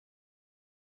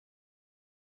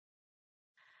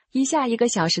以下1个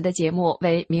小时的节目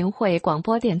为明慧广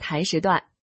播电台时段。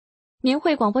明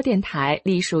慧广播电台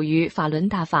隶属于法轮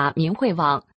大法明慧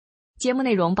网，节目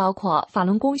内容包括法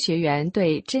轮功学员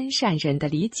对真善忍的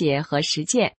理解和实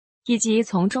践，以及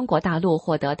从中国大陆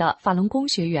获得的法轮功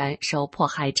学员受迫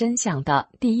害真相的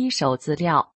第一手资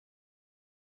料。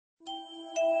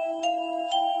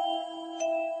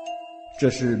这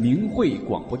是明慧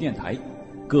广播电台，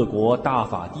各国大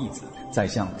法弟子在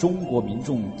向中国民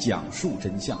众讲述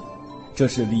真相，这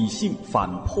是理性反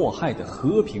迫害的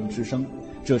和平之声，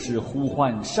这是呼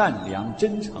唤善良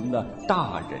真诚的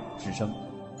大忍之声。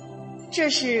这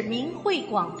是明慧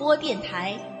广播电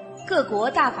台，各国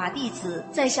大法弟子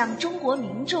在向中国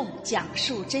民众讲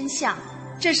述真相，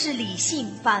这是理性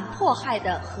反迫害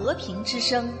的和平之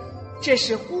声，这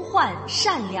是呼唤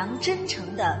善良真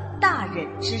诚的大忍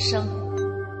之声。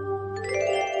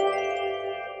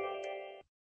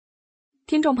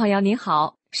听众朋友您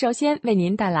好，首先为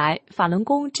您带来法轮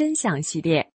功真相系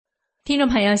列。听众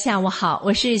朋友下午好，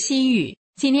我是心雨，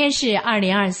今天是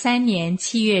2023年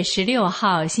7月16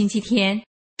号星期天，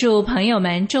祝朋友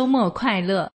们周末快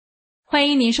乐。欢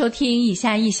迎您收听以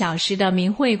下1小时的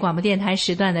明慧广播电台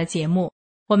时段的节目。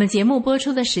我们节目播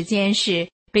出的时间是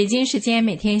北京时间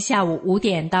每天下午5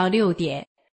点到6点。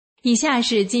以下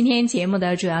是今天节目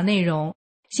的主要内容，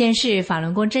先是法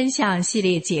轮功真相系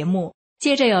列节目，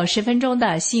接着有10分钟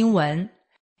的新闻。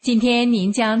今天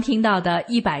您将听到的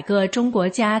100个中国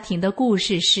家庭的故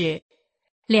事是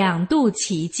2度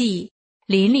奇迹，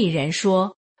邻里人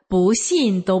说不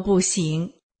信都不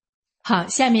行。好，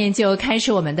下面就开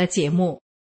始我们的节目。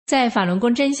在法轮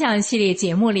功真相系列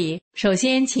节目里，首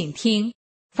先请听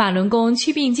法轮功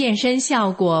祛病健身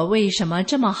效果为什么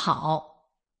这么好。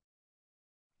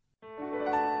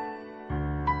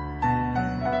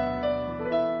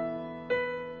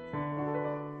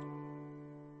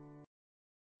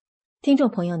听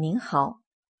众朋友您好，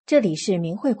这里是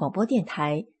明慧广播电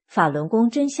台法轮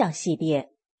功真相系列。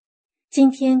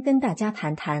今天跟大家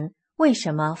谈谈为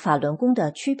什么法轮功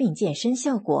的祛病健身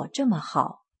效果这么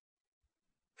好。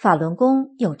法轮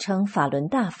功又称法轮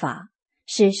大法，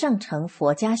是上乘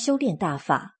佛家修炼大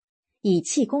法，以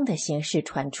气功的形式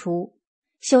传出，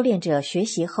修炼者学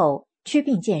习后祛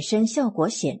病健身效果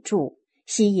显著，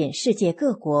吸引世界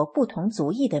各国不同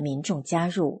族裔的民众加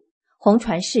入，红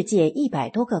传世界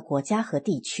100多个国家和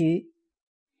地区。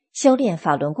修炼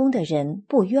法轮功的人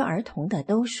不约而同的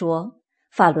都说，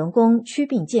法轮功祛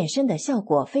病健身的效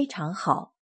果非常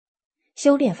好。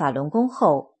修炼法轮功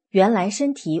后，原来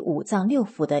身体5脏6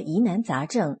腑的疑难杂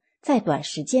症在短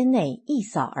时间内一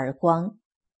扫而光。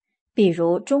比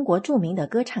如中国著名的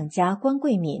歌唱家关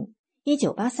桂敏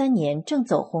，1983年正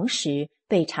走红时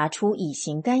被查出乙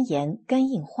型肝炎、肝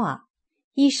硬化，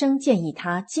医生建议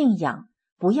他静养，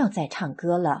不要再唱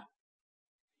歌了。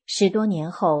10多年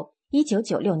后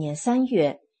，1996年3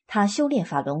月，他修炼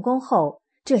法轮功后，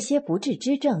这些不治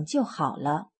之症就好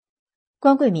了。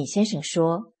关桂敏先生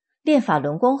说，练法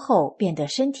轮功后变得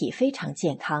身体非常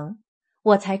健康，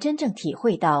我才真正体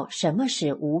会到什么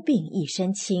是无病一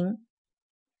身轻。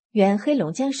原黑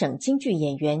龙江省京剧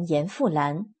演员严复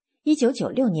兰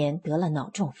，1996年得了脑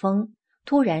中风，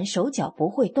突然手脚不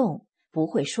会动，不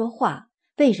会说话，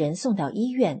被人送到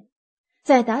医院。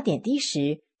在打点滴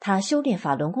时，他修炼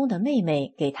法轮功的妹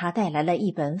妹给他带来了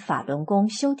一本法轮功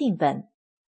修订本。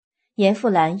严复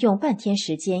兰用半天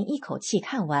时间一口气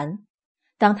看完，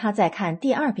当他在看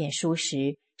第2遍书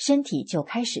时，身体就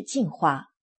开始净化。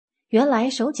原来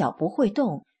手脚不会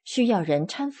动，需要人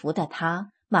搀扶的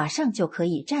他，马上就可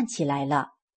以站起来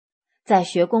了。在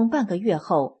学功半个月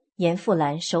后，严复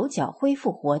兰手脚恢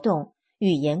复活动，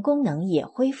语言功能也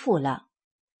恢复了。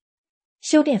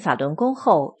修炼法轮功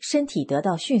后，身体得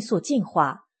到迅速净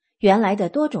化，原来的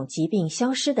多种疾病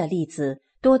消失的例子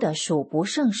多得数不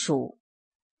胜数。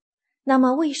那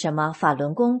么为什么法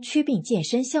轮功祛病健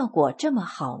身效果这么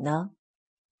好呢？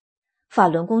法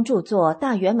轮功著作《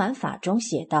大圆满法》中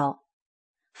写道，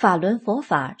法轮佛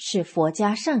法是佛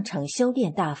家上乘修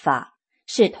炼大法，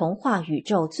是同化宇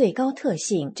宙最高特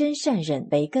性真善忍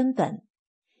为根本，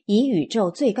以宇宙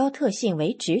最高特性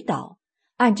为指导，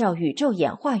按照宇宙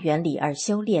演化原理而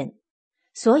修炼，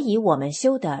所以我们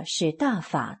修的是大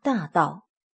法大道。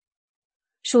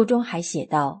书中还写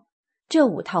道，这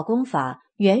5套功法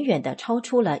远远地超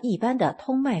出了一般的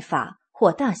通脉法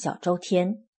或大小周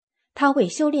天，它为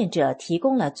修炼者提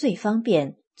供了最方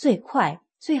便、最快、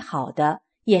最好的，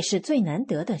也是最难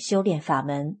得的修炼法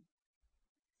门。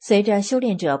随着修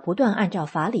炼者不断按照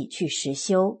法理去实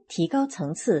修，提高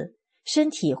层次，身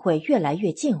体会越来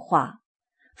越净化。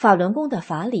法轮功的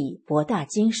法理博大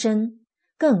精深，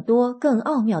更多更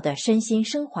奥妙的身心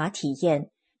升华体验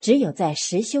只有在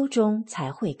实修中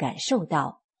才会感受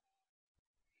到。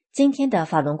今天的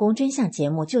法轮功真相节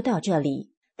目就到这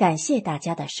里，感谢大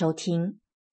家的收听。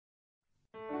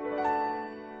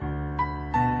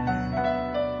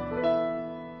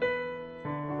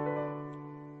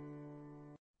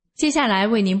接下来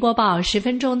为您播报10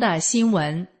分钟的新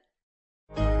闻。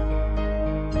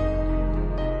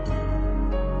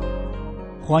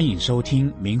欢迎收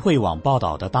听明慧网报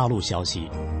道的大陆消息。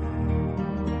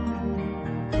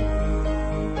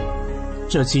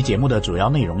这期节目的主要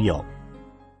内容有：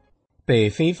被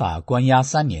非法关押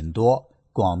3年多，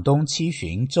广东七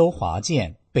旬周华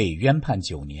健被冤判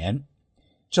9年；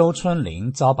周春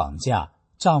玲遭绑架，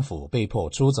丈夫被迫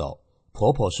出走，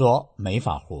婆婆说没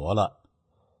法活了。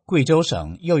贵州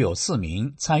省又有4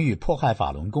名参与迫害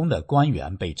法轮功的官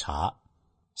员被查。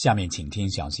下面请听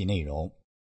详细内容。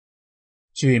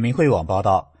据明慧网报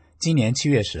道，今年7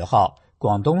月10号，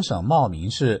广东省茂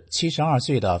名市72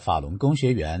岁的法轮功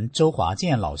学员周华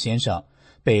健老先生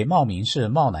被茂名市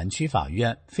茂南区法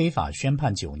院非法宣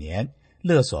判9年，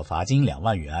勒索罚金2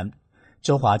万元。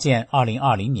周华健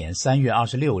2020年3月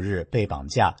26日被绑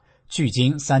架，距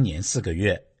今3年4个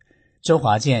月。周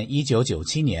华健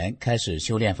1997年开始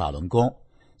修炼法轮功，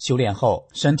修炼后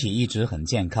身体一直很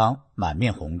健康，满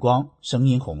面红光，声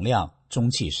音洪亮，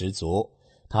中气十足。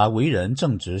他为人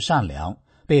正直善良，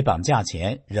被绑架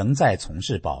前仍在从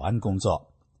事保安工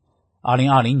作。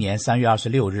2020年3月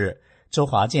26日，周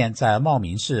华健在茂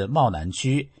名市茂南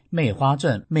区媚花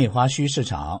镇媚花墟市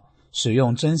场使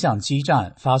用真相基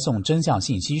站发送真相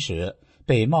信息时，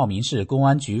被茂名市公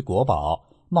安局国保、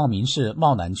茂名市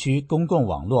茂南区公共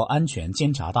网络安全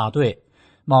监察大队、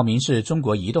茂名市中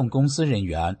国移动公司人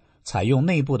员采用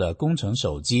内部的工程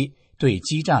手机对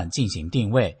基站进行定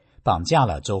位，绑架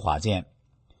了周华健。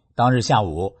当日下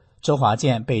午，周华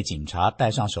健被警察戴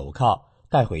上手铐，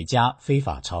带回家非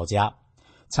法抄家。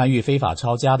参与非法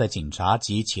抄家的警察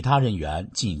及其他人员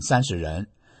近30人，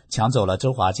抢走了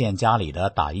周华健家里的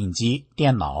打印机、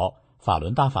电脑、法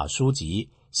轮大法书籍、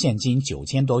现金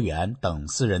9000多元等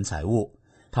私人财物。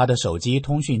他的手机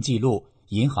通讯记录、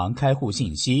银行开户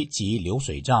信息及流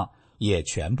水账也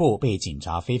全部被警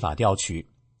察非法调取。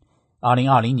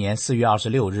2020年4月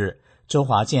26日，周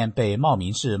华健被茂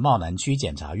名市茂南区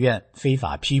检察院非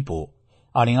法批捕。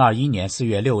2021年4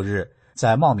月6日，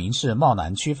在茂名市茂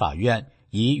南区法院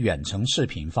以远程视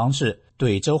频方式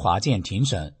对周华健庭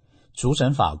审，主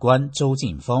审法官周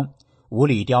劲峰无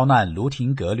理刁难卢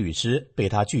廷格律师被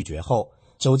他拒绝后，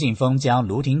周劲峰将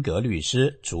卢廷格律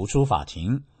师逐出法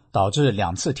庭，导致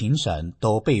2次庭审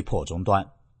都被迫中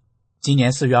断。今年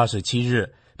4月27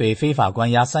日，被非法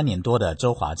关押3年多的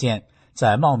周华健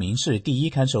在茂名市第一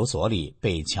看守所里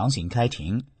被强行开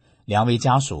庭，2位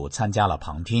家属参加了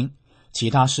旁听，其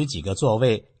他10几个座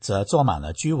位则坐满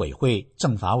了居委会、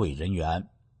政法委人员。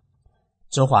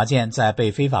周华健在被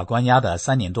非法关押的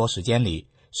3年多时间里，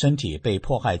身体被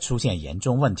迫害出现严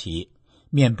重问题，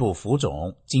面部浮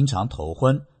肿，经常头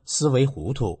昏，思维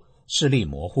糊涂，视力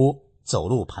模糊，走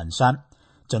路蹒跚，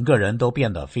整个人都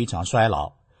变得非常衰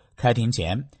老。开庭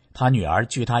前，他女儿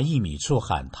距他1米处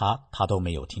喊他都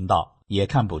没有听到，也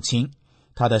看不清。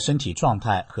他的身体状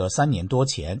态和3年多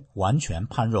前完全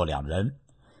判若两人。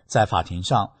在法庭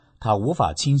上，他无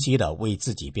法清晰地为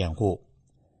自己辩护。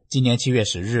今年7月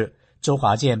10日，周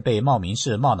华健被茂名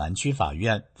市茂南区法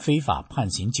院非法判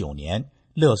刑9年，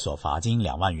勒索罚金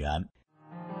2万元。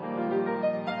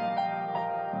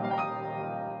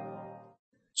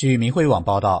据明慧网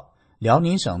报道，辽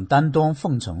宁省丹东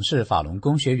凤城市法轮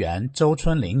功学员周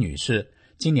春玲女士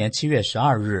今年7月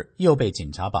12日又被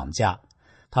警察绑架。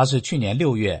她是去年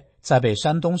6月在被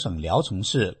山东省聊城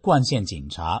市冠县警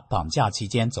察绑架期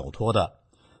间走脱的。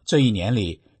这1年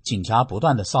里，警察不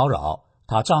断的骚扰，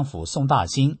她丈夫宋大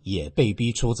兴也被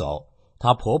逼出走。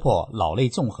她婆婆老泪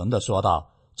纵横地说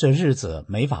道：“这日子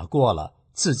没法过了，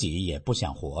自己也不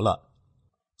想活了。”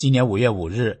今年5月5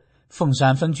日，凤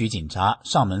山分局警察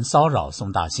上门骚扰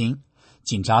宋大兴，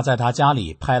警察在他家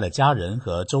里拍了家人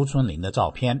和周春玲的照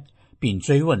片，并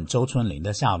追问周春玲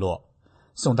的下落。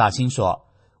宋大兴说：“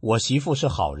我媳妇是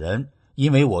好人，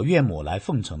因为我岳母来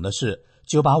凤城的事，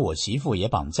就把我媳妇也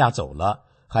绑架走了，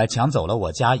还抢走了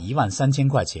我家13000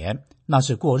块钱，那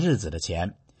是过日子的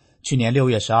钱。去年6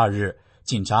月12日，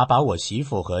警察把我媳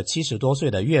妇和70多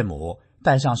岁的岳母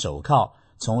戴上手铐，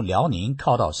从辽宁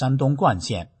铐到山东冠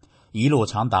县，一路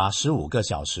长达15个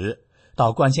小时。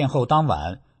到冠县后当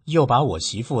晚，又把我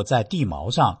媳妇在地锚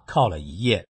上铐了1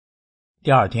夜。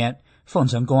第二天，凤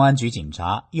城公安局警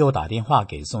察又打电话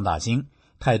给宋大兴，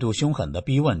态度凶狠地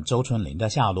逼问周春玲的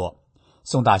下落。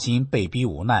宋大兴被逼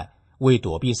无奈，为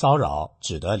躲避骚扰，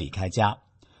只得离开家。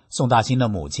宋大兴的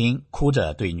母亲哭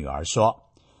着对女儿说：“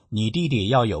你弟弟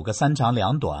要有个3长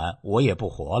2短，我也不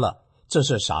活了，这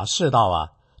是啥世道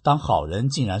啊？当好人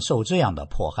竟然受这样的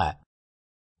迫害。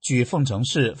据凤城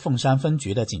市凤山分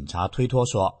局的警察推脱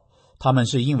说，他们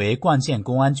是因为灌县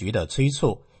公安局的催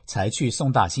促，才去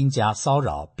宋大兴家骚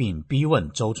扰并逼问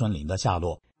周春林的下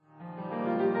落。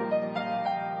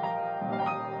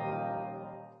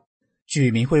据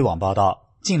明慧网报道，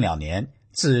近2年，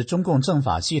自中共政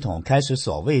法系统开始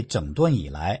所谓整顿以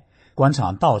来，官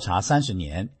场倒查30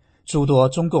年，诸多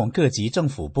中共各级政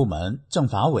府部门、政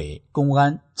法委、公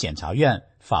安、检察院、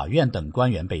法院等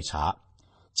官员被查。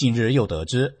近日又得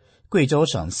知，贵州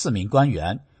省4名官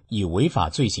员以违法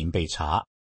罪行被查。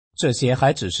这些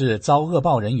还只是遭恶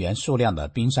报人员数量的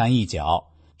冰山一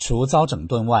角，除遭整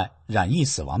顿外，染疫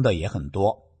死亡的也很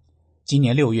多。今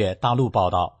年6月，大陆报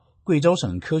道，贵州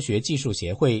省科学技术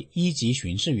协会1级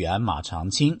巡视员马长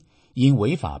青因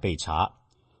违法被查。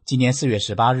今年4月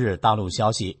18日，大陆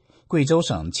消息，贵州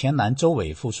省黔南州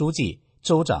委副书记、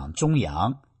州长钟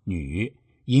阳女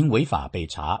因违法被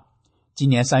查。今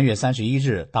年3月31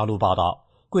日，大陆报道，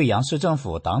贵阳市政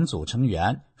府党组成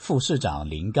员、副市长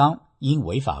林刚因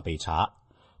违法被查。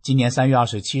今年3月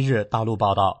27日，大陆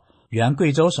报道，原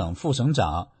贵州省副省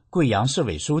长、贵阳市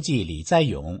委书记李在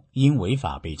勇因违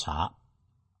法被查。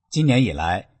今年以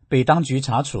来，被当局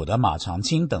查处的马长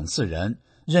青等4人，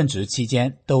任职期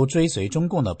间都追随中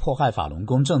共的迫害法轮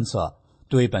功政策，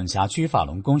对本辖区法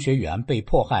轮功学员被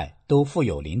迫害都负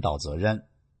有领导责任。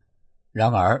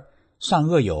然而，善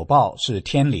恶有报是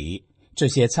天理，这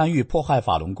些参与迫害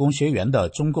法轮功学员的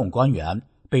中共官员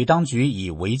被当局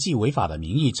以违纪违法的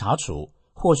名义查处，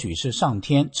或许是上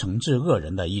天惩治恶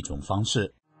人的一种方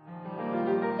式。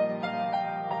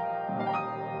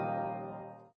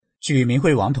据明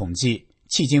慧网统计，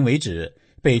迄今为止，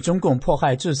被中共迫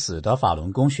害致死的法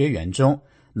轮功学员中，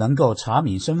能够查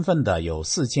明身份的有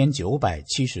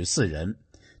4974人，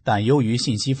但由于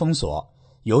信息封锁，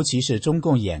尤其是中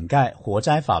共掩盖活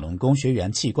摘法轮功学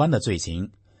员器官的罪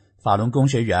行，法轮功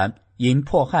学员因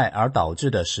迫害而导致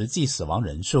的实际死亡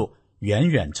人数远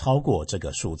远超过这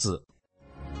个数字。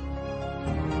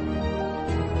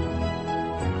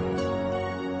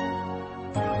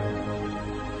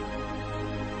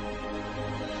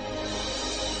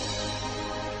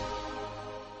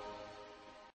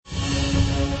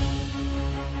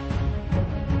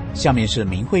下面是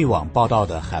明慧网报道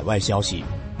的海外消息。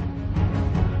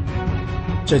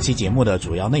这期节目的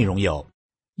主要内容有：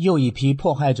又一批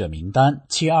迫害者名单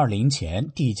720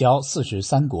前递交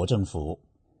43国政府。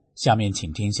下面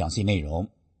请听详细内容。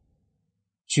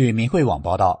据明慧网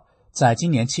报道，在今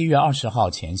年7月20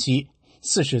号前夕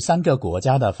，43个国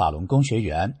家的法轮功学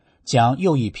员将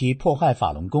又一批迫害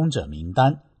法轮功者名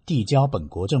单递交本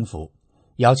国政府，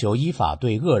要求依法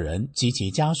对恶人及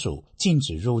其家属禁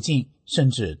止入境，甚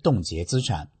至冻结资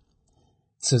产。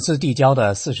此次递交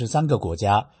的43个国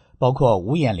家包括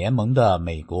五眼联盟的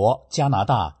美国、加拿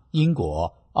大、英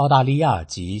国、澳大利亚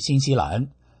及新西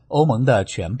兰，欧盟的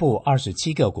全部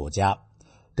27个国家，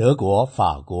德国、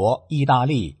法国、意大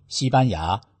利、西班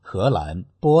牙、荷兰、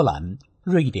波兰、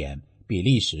瑞典、比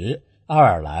利时、爱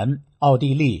尔兰、奥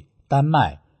地利、丹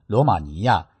麦、罗马尼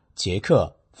亚、捷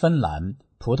克、芬兰、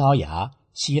葡萄牙、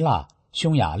希腊、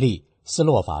匈牙利、斯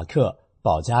洛伐克、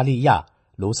保加利亚、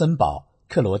卢森堡、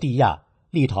克罗地亚、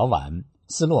立陶宛、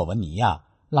斯洛文尼亚、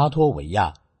拉脱维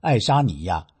亚、爱沙尼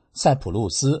亚、塞浦路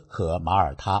斯和马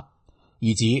耳他，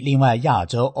以及另外亚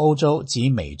洲、欧洲及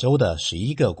美洲的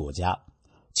11个国家，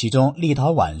其中立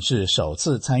陶宛是首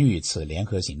次参与此联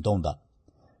合行动的。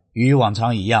与往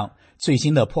常一样，最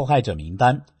新的迫害者名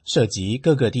单涉及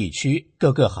各个地区、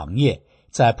各个行业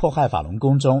在迫害法轮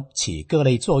功中起各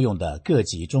类作用的各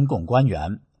级中共官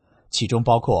员，其中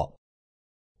包括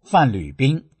范吕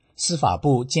斌，司法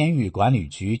部监狱管理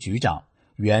局局长，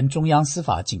原中央司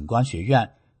法警官学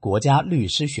院、国家律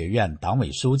师学院党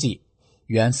委书记，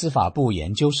原司法部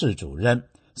研究室主任、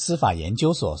司法研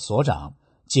究所所长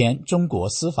兼中国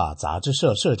司法杂志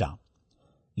社社长；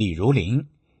李如林，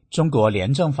中国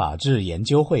廉政法治研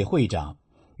究会会长，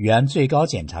原最高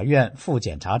检察院副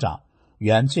检察长，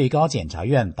原最高检察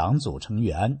院党组成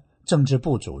员、政治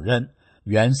部主任，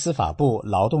原司法部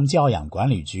劳动教养管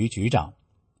理局局长；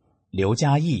刘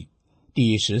嘉义，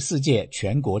第14届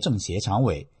全国政协常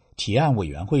委、提案委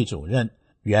员会主任，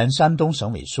原山东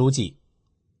省委书记；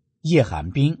叶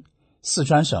寒冰，四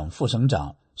川省副省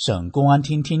长、省公安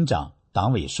厅厅长、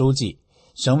党委书记，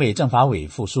省委政法委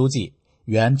副书记，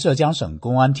原浙江省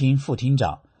公安厅副厅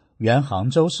长，原杭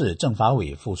州市政法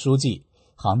委副书记，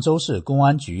杭州市公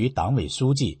安局党委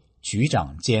书记、局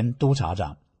长兼督察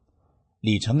长；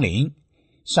李成林，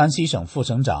山西省副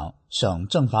省长、省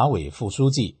政法委副书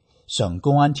记，省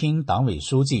公安厅党委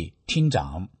书记、厅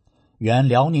长，原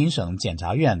辽宁省检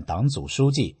察院党组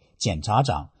书记、检察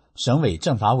长、省委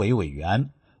政法委委员，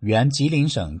原吉林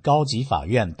省高级法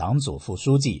院党组副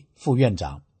书记、副院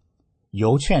长；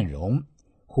尤劝荣，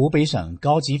湖北省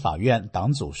高级法院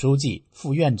党组书记、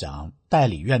副院长、代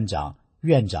理院长、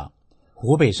院长；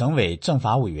湖北省委政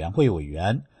法委员会委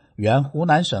员，原湖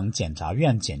南省检察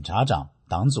院检察长、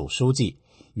党组书记，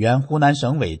原湖南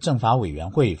省委政法委员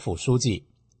会副书记；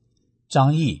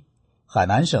张毅，海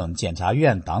南省检察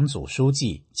院党组书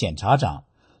记、检察长、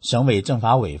省委政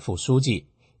法委副书记，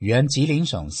原吉林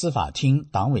省司法厅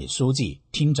党委书记、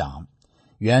厅长，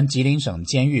原吉林省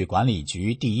监狱管理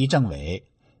局第一政委，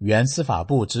原司法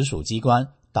部直属机关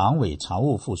党委常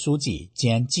务副书记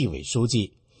兼纪委书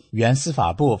记，原司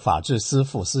法部法制司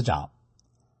副司长。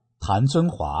谭尊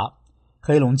华，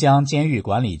黑龙江监狱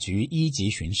管理局一级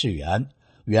巡视员，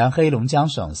原黑龙江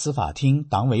省司法厅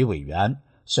党委委员，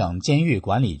省监狱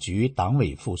管理局党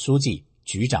委副书记、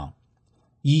局长。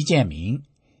伊建明，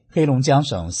黑龙江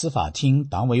省司法厅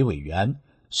党委委员，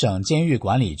省监狱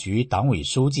管理局党委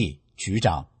书记、局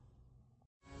长。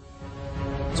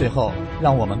最后，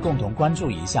让我们共同关注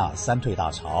一下三退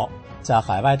大潮。在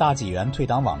海外大纪元退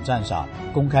党网站上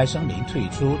公开声明退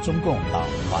出中共党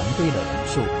团队的人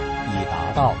数已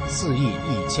达到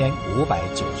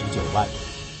4.1599亿。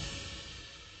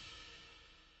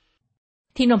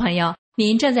听众朋友，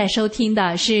您正在收听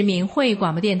的是明慧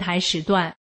广播电台时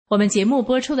段，我们节目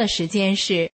播出的时间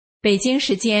是北京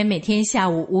时间每天下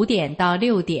午5点到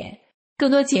6点。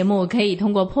更多节目可以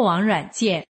通过破网软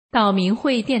件到明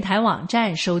慧电台网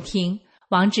站收听，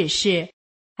网址是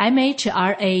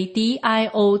mhradio.org。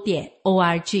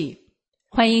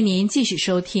 欢迎您继续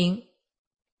收听。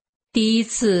第一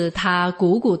次他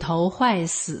股骨头坏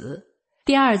死，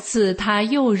第二次他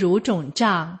右乳肿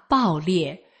胀爆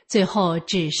裂，最后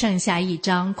只剩下一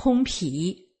张空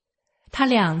皮。他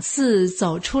2次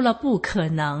走出了不可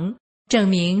能，证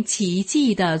明奇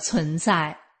迹的存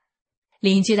在。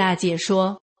邻居大姐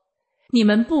说，你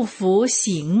们不服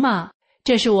行吗？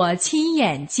这是我亲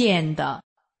眼见的。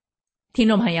听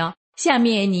众朋友，下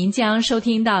面您将收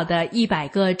听到的100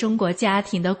个中国家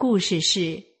庭的故事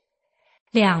是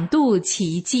2度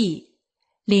奇迹。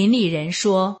邻里人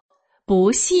说，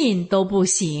不信都不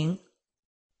行。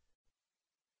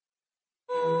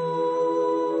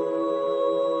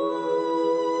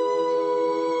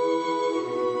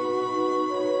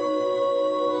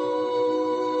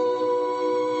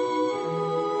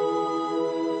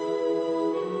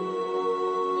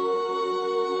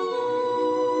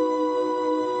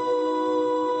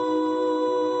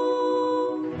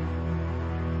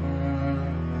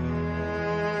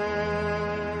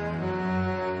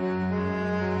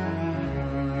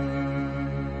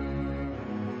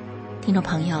听众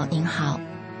朋友您好，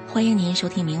欢迎您收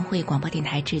听明慧广播电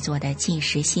台制作的纪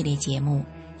实系列节目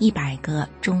100个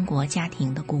中国家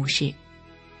庭的故事。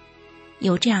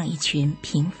有这样一群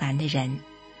平凡的人，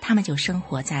他们就生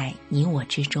活在你我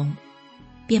之中，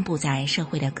遍布在社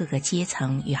会的各个阶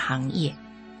层与行业。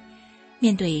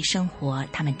面对生活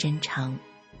他们真诚，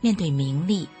面对名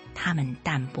利他们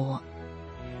淡泊。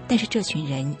但是这群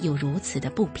人又如此的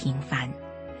不平凡，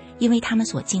因为他们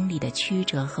所经历的曲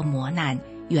折和磨难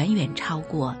远远超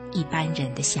过一般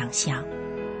人的想象。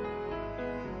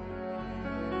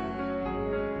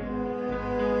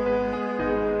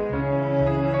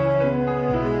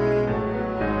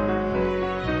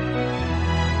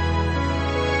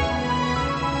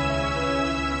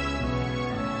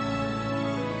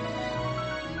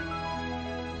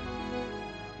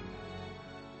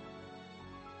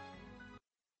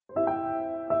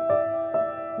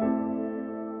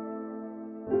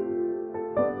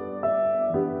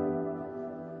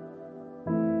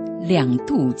2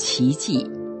度奇迹，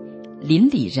邻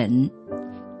里人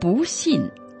不信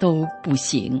都不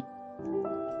行。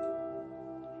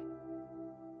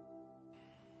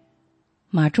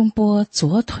马中波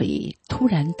左腿突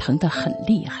然疼得很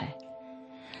厉害，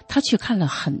他去看了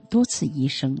很多次医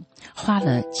生，花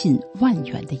了近10000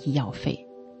元的医药费，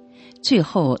最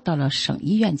后到了省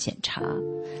医院检查，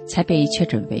才被确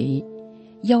诊为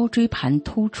腰椎盘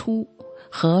突出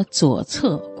和左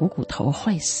侧股骨头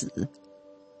坏死。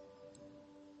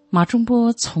马中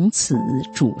波从此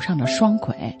拄上了双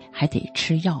拐，还得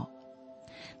吃药，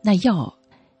那药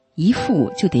一副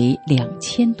就得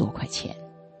2000多块钱。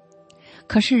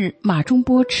可是马中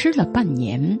波吃了半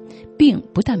年，病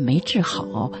不但没治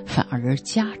好，反而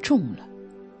加重了。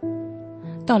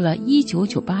到了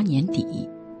1998年底，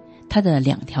他的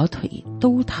2条腿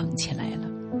都疼起来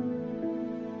了。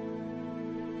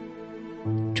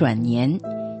转年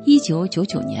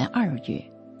1999年2月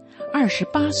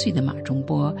，28岁的马中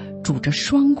波拄着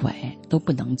双拐都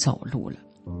不能走路了。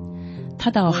他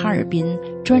到哈尔滨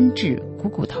专治股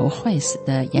骨头坏死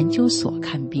的研究所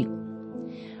看病。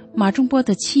马中波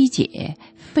的妻姐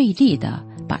费力地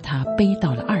把他背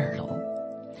到了2楼。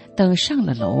等上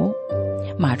了楼，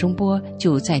马中波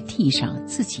就在地上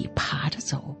自己爬着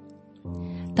走。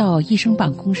到医生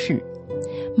办公室，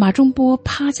马中波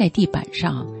趴在地板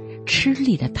上，吃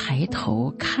力地抬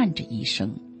头看着医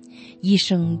生。医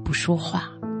生不说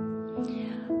话。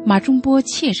马中波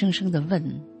怯生生地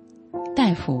问：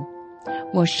大夫，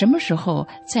我什么时候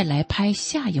再来拍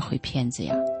下一回片子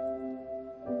呀？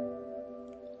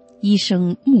医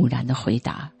生木然地回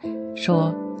答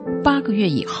说：8个月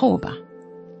以后吧。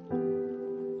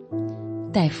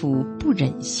大夫不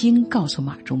忍心告诉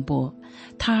马中波，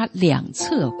他2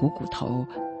侧股骨头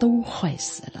都坏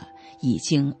死了，已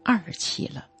经2期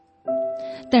了。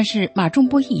但是马中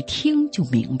波一听就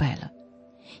明白了，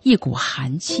一股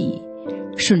寒气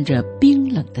顺着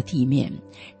冰冷的地面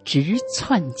直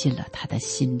窜进了他的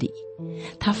心里，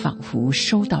他仿佛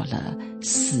收到了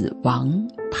死亡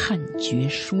判决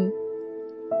书。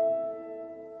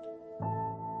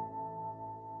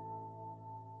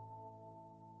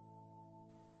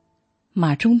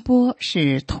马中波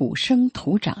是土生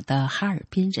土长的哈尔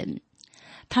滨人，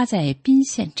他在宾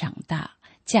县长大，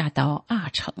嫁到阿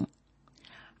城。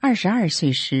22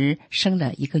岁时生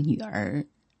了一个女儿。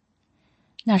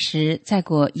那时再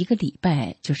过1个礼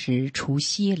拜就是除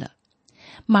夕了，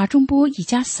马中波一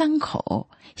家3口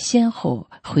先后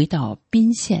回到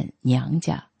宾县娘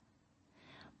家。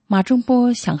马中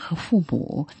波想和父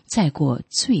母再过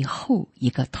最后一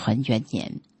个团圆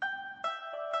年。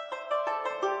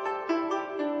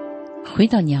回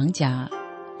到娘家，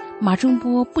马中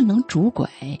波不能拄拐，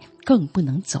更不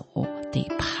能走，得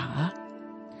爬。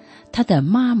他的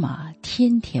妈妈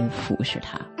天天服侍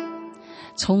他，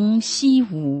从西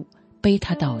屋背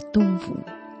他到东屋，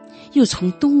又从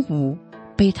东屋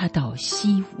背他到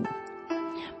西屋。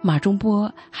马中波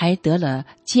还得了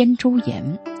肩周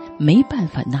炎，没办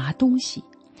法拿东西，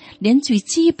连最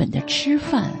基本的吃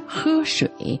饭喝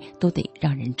水都得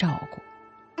让人照顾。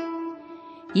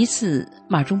一次，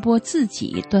马中波自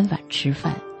己端碗吃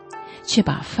饭，却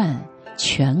把饭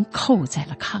全扣在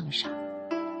了炕上。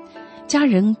家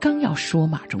人刚要说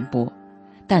马中波，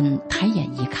但抬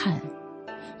眼一看，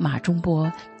马中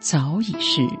波早已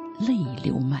是泪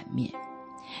流满面。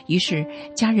于是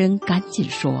家人赶紧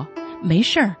说：没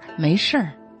事儿，没事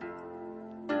儿。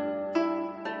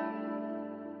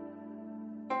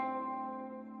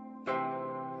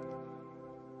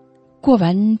过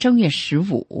完正月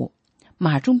15，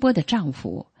马中波的丈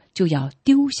夫就要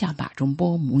丢下马中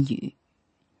波母女。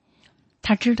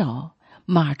他知道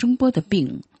马中波的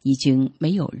病已经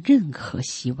没有任何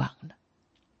希望了。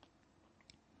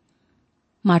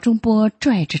马中波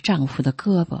拽着丈夫的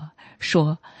胳膊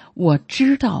说：我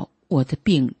知道我的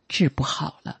病治不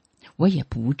好了，我也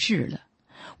不治了，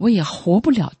我也活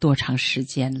不了多长时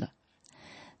间了。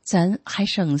咱还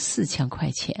剩4000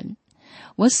块钱，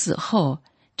我死后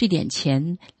这点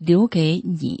钱留给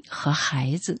你和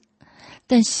孩子，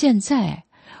但现在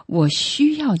我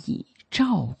需要你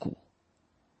照顾。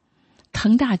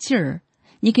疼大劲儿，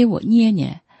你给我捏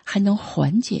捏，还能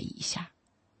缓解一下。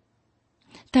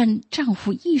但丈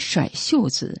夫一甩袖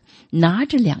子，拿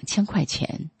着2000块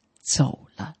钱走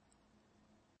了。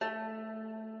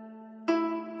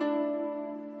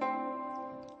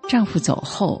丈夫走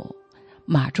后，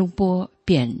马中波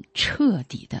便彻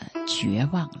底的绝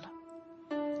望了。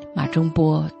马中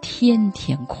波天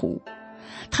天哭，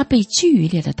他被剧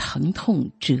烈的疼痛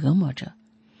折磨着，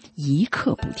一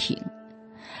刻不停。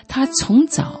他从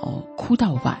早哭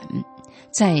到晚，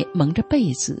再蒙着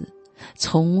被子，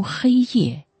从黑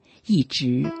夜一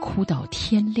直哭到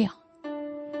天亮。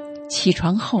起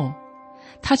床后，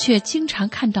他却经常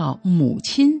看到母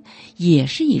亲也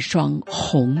是一双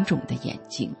红肿的眼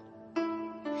睛。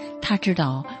他知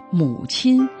道母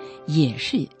亲也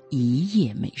是一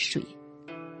夜没睡。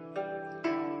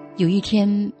有一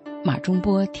天，马中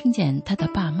波听见他的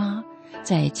爸妈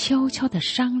在悄悄地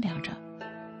商量着，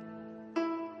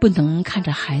不能看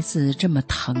着孩子这么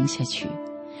疼下去，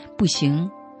不行，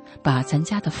把咱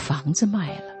家的房子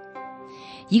卖了，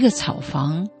一个草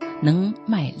房能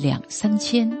卖2-3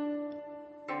千。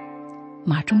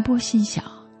马中波心想，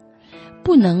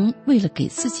不能为了给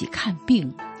自己看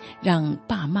病，让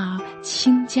爸妈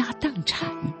倾家荡产。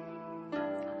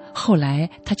后来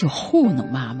他就糊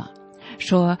弄妈妈，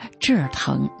说这儿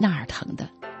疼那儿疼的。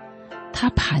他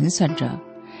盘算着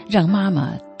让妈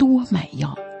妈多买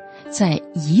药，再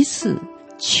一次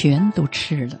全都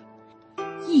吃了，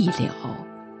一了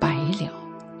百了。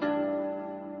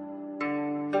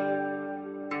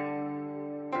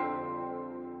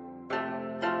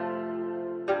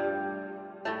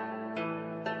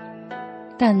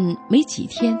但没几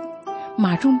天，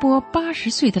马中波80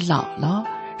岁的姥姥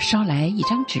捎来一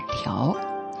张纸条，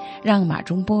让马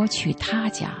中波去他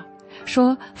家，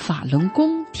说法轮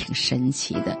功挺神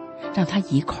奇的，让他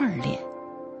一块儿练。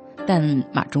但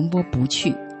马中波不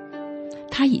去，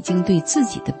他已经对自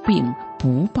己的病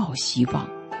不抱希望，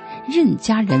任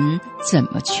家人怎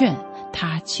么劝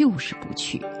他就是不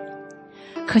去。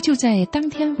可就在当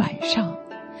天晚上，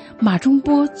马中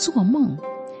波做梦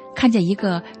看见一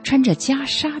个穿着袈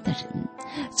裟的人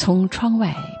从窗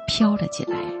外飘了进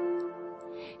来。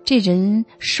这人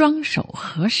双手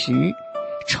合十，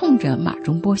冲着马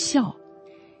中波笑。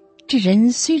这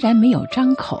人虽然没有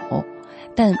张口，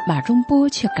但马中波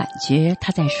却感觉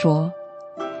他在说：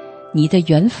你的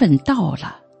缘分到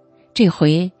了，这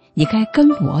回你该跟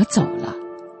我走了。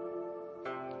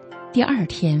第二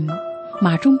天，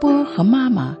马中波和妈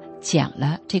妈讲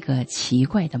了这个奇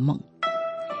怪的梦。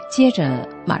接着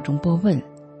马中波问：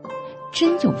真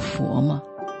有佛吗？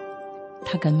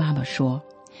他跟妈妈说，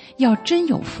要真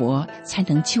有佛才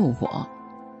能救我。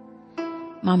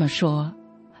妈妈说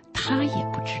她也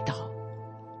不知道。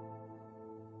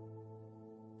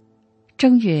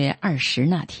正月20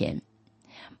那天，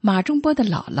马中波的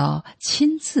姥姥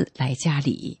亲自来家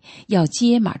里，要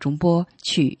接马中波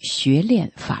去学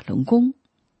练法轮功。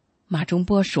马中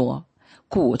波说：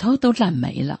骨头都烂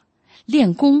没了，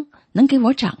练功能给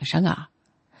我长上啊？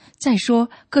再说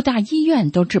各大医院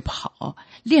都治不好，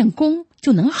练功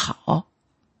就能好？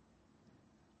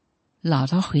姥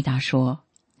姥回答说：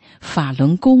法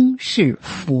轮功是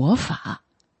佛法。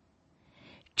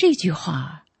这句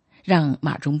话让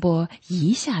马中波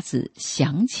一下子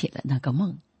想起了那个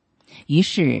梦，于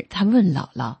是他问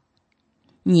姥姥：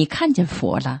你看见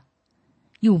佛了？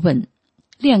又问：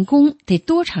练功得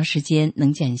多长时间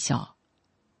能见效？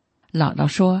姥姥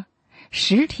说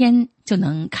：10天就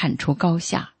能看出高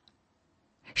下。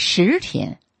10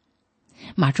天？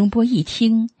马中波一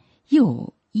听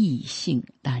又意兴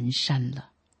阑珊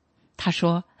了。他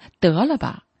说：得了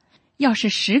吧，要是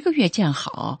10个月见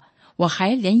好，我还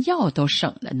连药都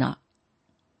省了呢。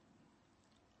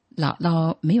姥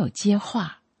姥没有接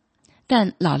话，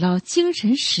但姥姥精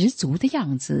神十足的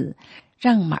样子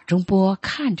让马中波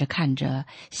看着看着，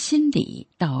心里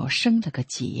倒生了个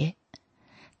结。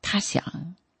他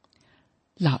想，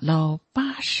姥姥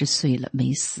80岁了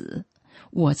没死，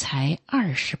我才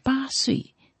28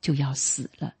岁就要死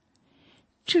了，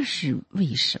这是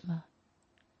为什么？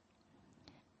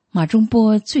马中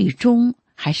波最终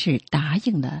还是答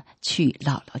应了去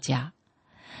姥姥家，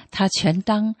他全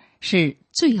当是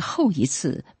最后一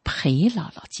次陪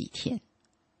姥姥几天。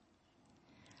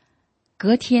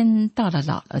隔天到了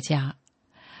姥姥家，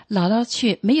姥姥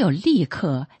却没有立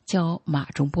刻教马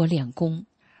中波练功，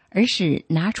而是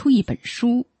拿出一本书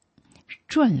《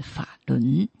转法轮》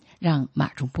让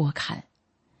马中波看。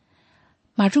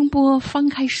马中波翻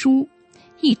开书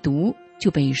一读，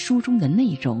就被书中的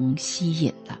内容吸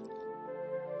引了。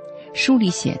书里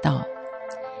写道：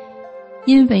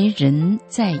因为人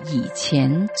在以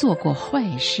前做过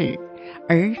坏事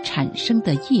而产生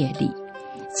的业力，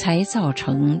才造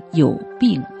成有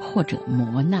病或者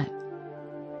磨难。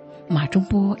马中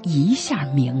波一下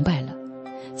明白了，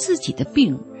自己的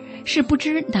病是不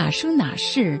知哪生哪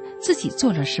世自己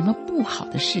做了什么不好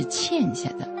的事欠下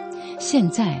的，现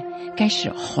在该是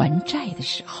还债的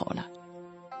时候了。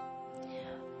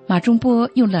马中波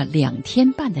用了2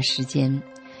天半的时间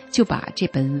就把这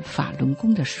本法轮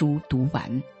功的书读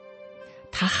完。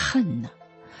他恨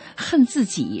恨自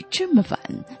己这么晚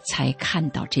才看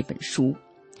到这本书，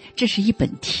这是一本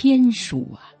天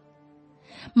书啊！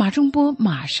马中波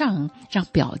马上让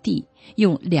表弟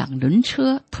用2轮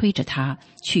车推着他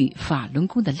去法轮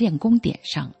功的练功点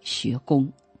上学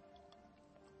功。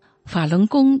法轮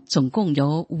功总共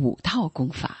有5套功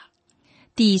法。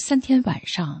第3天晚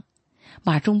上，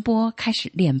马中波开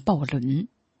始练抱轮。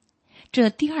这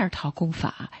第2套功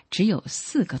法只有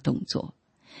4个动作，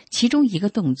其中一个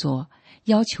动作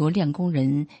要求练功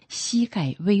人膝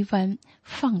盖微弯，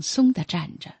放松地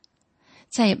站着，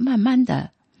再慢慢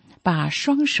地把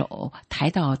双手抬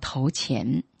到头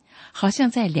前，好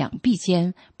像在2臂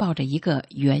间抱着一个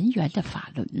圆圆的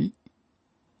法轮。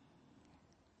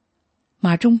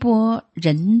马中波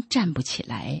人站不起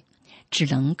来，只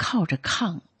能靠着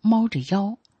炕猫着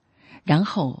腰，然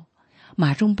后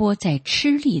马中波再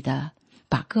吃力地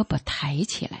把胳膊抬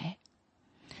起来。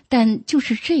但就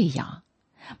是这样，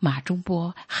马中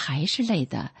波还是累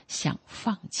得想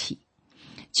放弃，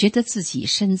觉得自己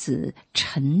身子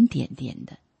沉甸甸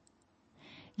的。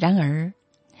然而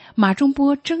马中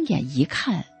波睁眼一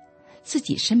看，自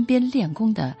己身边练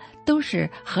功的都是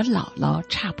和姥姥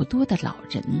差不多的老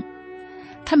人，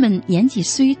他们年纪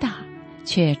虽大，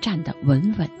却站得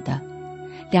稳稳的，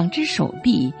两只手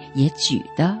臂也举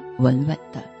得稳稳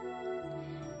的。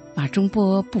马中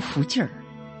波不服劲儿，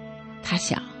他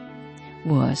想，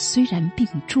我虽然病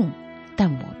重，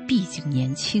但我毕竟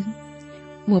年轻，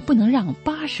我不能让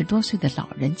80多岁的老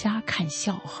人家看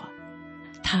笑话。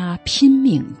他拼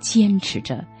命坚持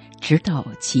着，直到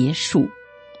结束。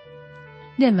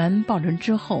练完抱轮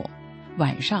之后，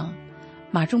晚上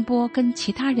马中波跟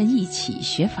其他人一起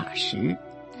学法时，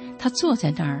他坐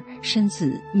在那儿，身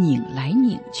子拧来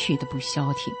拧去的不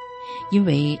消停，因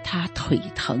为他腿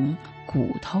疼，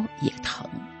骨头也疼。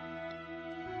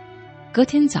隔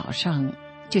天早上，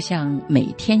就像每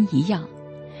天一样，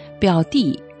表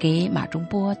弟给马中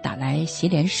波打来洗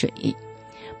脸水，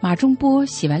马中波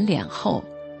洗完脸后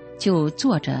就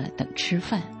坐着等吃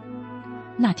饭。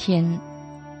那天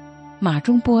马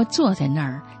中波坐在那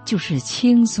儿就是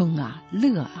轻松啊，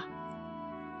乐啊。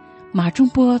马中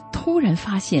波突然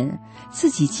发现自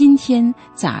己今天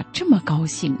咋这么高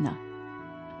兴呢？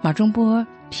马中波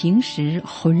平时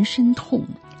浑身痛，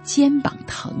肩膀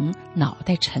疼，脑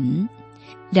袋沉，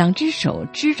两只手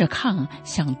支着炕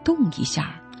想动一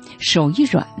下，手一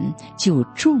软就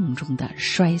重重地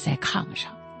摔在炕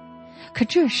上。可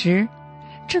这时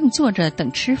正坐着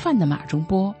等吃饭的马中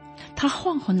波，他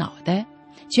晃晃脑袋，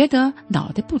觉得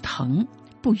脑袋不疼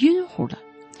不晕乎了，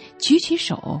举起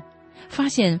手，发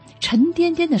现沉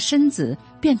甸甸的身子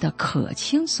变得可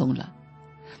轻松了。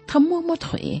他摸摸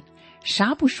腿，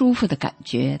啥不舒服的感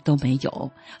觉都没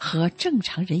有，和正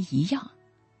常人一样。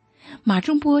马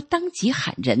中波当即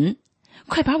喊人，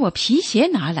快把我皮鞋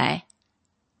拿来。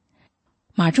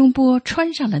马中波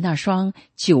穿上了那双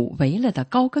久违了的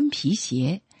高跟皮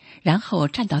鞋，然后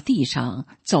站到地上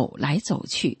走来走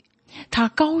去。他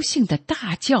高兴地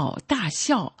大叫大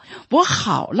笑，我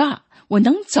好了，我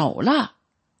能走了。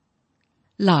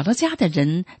姥姥家的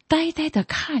人呆呆地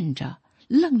看着，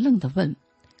愣愣地问，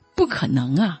不可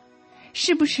能啊，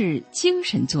是不是精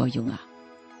神作用啊？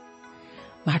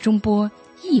马中波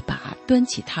一把端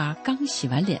起他刚洗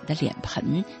完脸的脸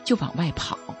盆就往外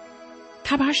跑，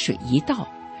他把水一倒，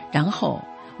然后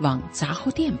往杂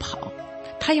货店跑，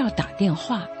他要打电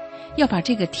话，要把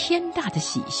这个天大的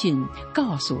喜讯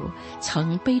告诉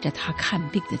曾背着他看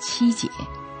病的七姐。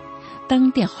当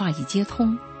电话一接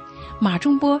通，马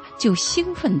中波就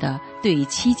兴奋地对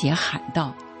七姐喊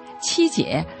道，七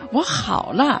姐，我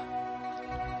好了。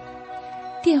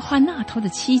电话那头的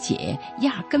七姐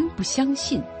压根不相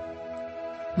信。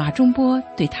马中波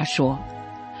对她说，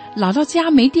姥姥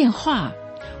家没电话，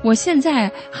我现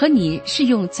在和你是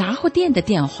用杂货店的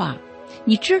电话，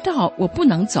你知道我不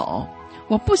能走，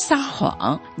我不撒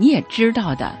谎，你也知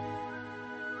道的。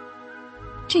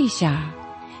这下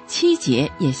七姐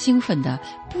也兴奋得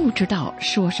不知道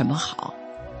说什么好。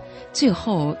最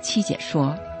后七姐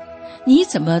说，你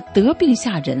怎么得病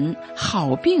吓人，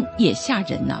好病也吓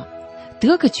人呢？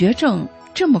得个绝症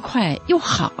这么快又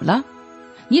好了，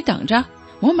你等着，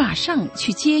我马上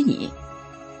去接你。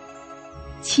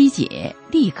七姐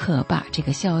立刻把这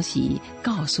个消息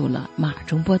告诉了马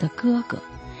中波的哥哥，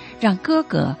让哥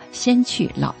哥先去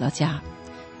姥姥家。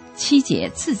七姐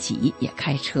自己也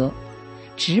开车，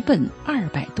直奔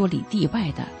200多里地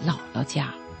外的姥姥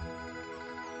家。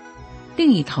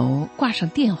另一头挂上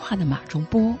电话的马中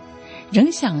波，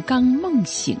仍像刚梦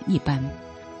醒一般，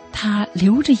他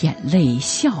流着眼泪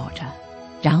笑着，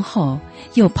然后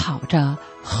又跑着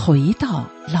回到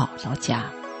姥姥家。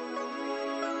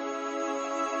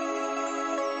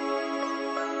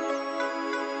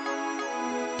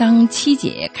当七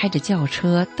姐开着轿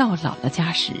车到姥姥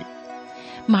家时，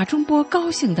马中波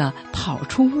高兴地跑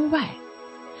出屋外，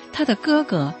他的哥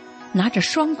哥拿着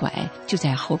双拐就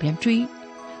在后边追。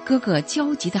哥哥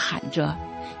焦急地喊着，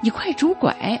你快拄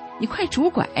拐，你快拄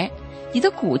拐，你的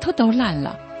骨头都烂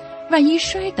了，万一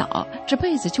摔倒，这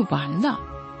辈子就完了。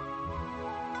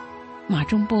马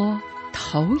中波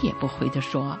头也不回地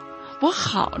说，我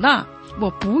好了，我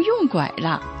不用拐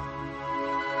了。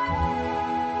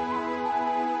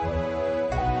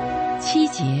七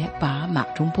姐把马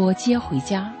中波接回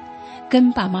家，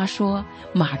跟爸妈说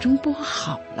马中波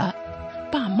好了，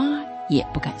爸妈也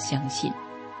不敢相信。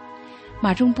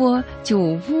马中波就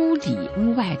屋里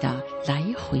屋外的来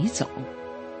回走，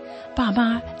爸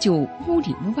妈就屋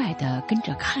里屋外的跟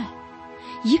着看，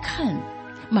一看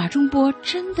马中波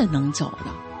真的能走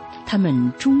了，他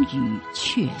们终于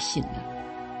确信了。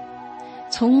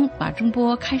从马中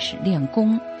波开始练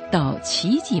功到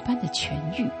奇迹般的痊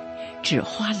愈，只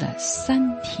花了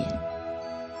3天。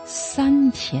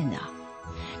3天啊，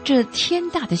这天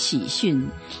大的喜讯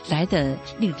来得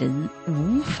令人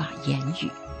无法言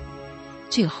语。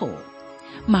最后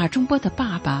马中波的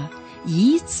爸爸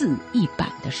一字一板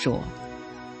地说，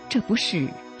这不是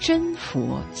真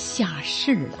佛下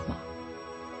世了吗？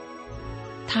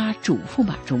他嘱咐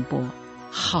马中波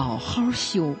好好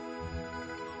修。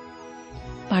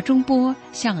马中波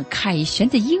像凯旋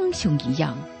的英雄一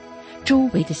样，周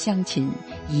围的乡亲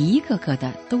一个个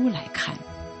的都来看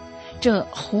这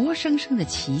活生生的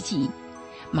奇迹。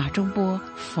马中波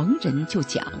逢人就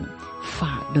讲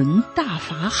法轮大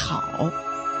法好，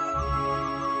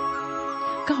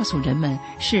告诉人们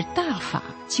是大法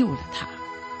救了他。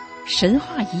神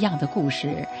话一样的故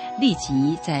事立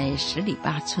即在十里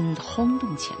八村轰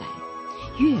动起来，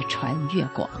越传越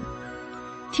广。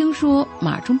听说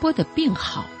马中波的病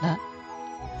好了，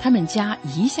他们家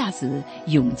一下子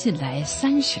涌进来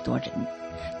30多人，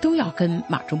都要跟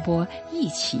马中波一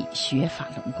起学法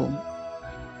轮功。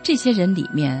这些人里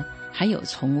面还有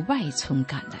从外村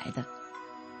赶来的。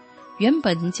原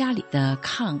本家里的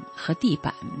炕和地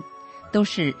板都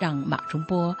是让马中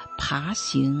波爬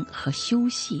行和休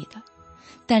息的，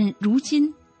但如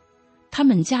今他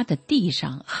们家的地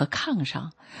上和炕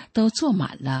上都坐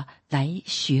满了来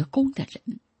学功的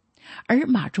人，而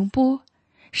马中波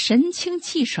神清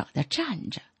气爽地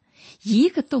站着，一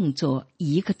个动作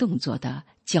一个动作地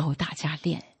教大家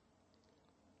练。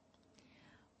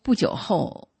不久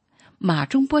后，马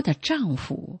中波的丈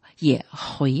夫也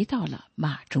回到了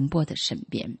马中波的身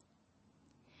边。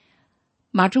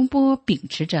马中波秉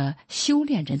持着修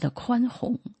炼人的宽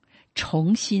宏，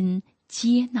重新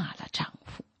接纳了丈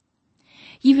夫，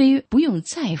因为不用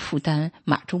再负担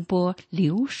马中波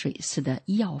流水似的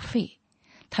医药费，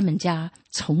他们家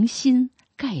重新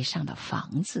盖上了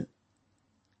房子。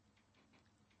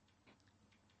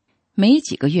没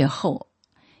几个月后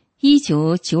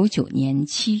，1999年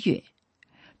7月，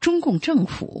中共政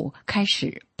府开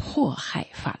始迫害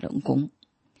法轮功，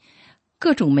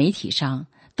各种媒体上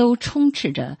都充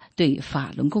斥着对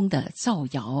法轮功的造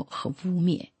谣和污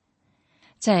蔑。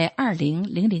在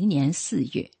2000年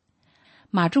4月，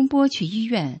马中波去医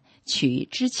院取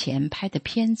之前拍的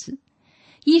片子，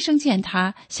医生见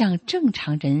他像正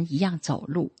常人一样走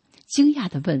路，惊讶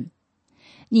地问：“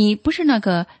你不是那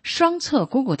个双侧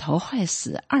股骨头坏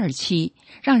死2期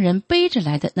让人背着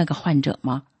来的那个患者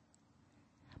吗？”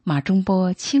马中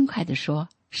波轻快地说：“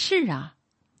是啊。”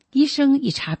医生一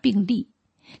查病历，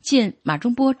见马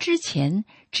中波之前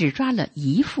只抓了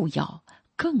1副药，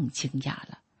更惊讶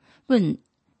了，问：“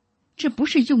这不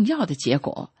是用药的结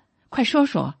果，快说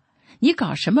说，你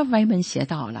搞什么歪门邪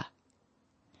道了？”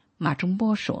马中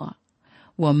波说：“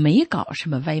我没搞什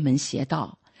么歪门邪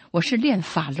道，我是练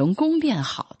法轮功练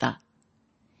好的。”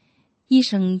医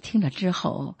生听了之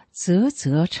后啧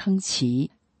啧称奇，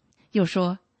又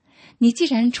说：“你既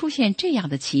然出现这样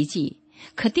的奇迹，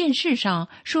可电视上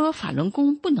说法轮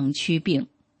功不能祛病，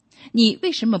你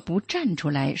为什么不站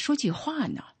出来说句话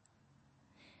呢？”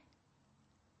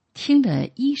听了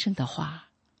医生的话，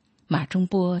马中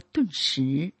波顿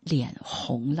时脸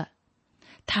红了，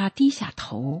他低下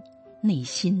头，内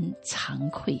心惭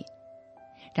愧。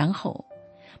然后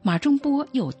马中波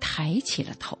又抬起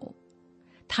了头，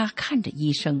他看着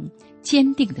医生，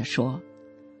坚定地说：“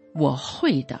我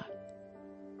会的。”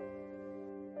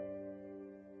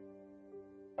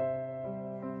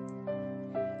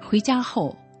回家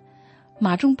后，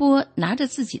马中波拿着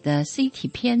自己的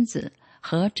CT 片子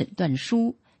和诊断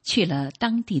书去了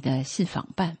当地的信访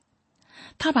办。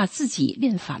他把自己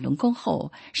练法轮功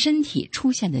后身体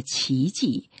出现的奇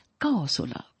迹告诉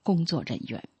了工作人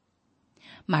员。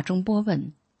马中波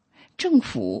问：“政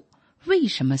府为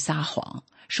什么撒谎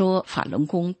说法轮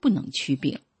功不能祛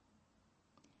病？”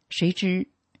谁知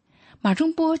马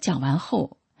中波讲完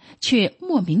后，却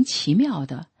莫名其妙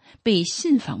地被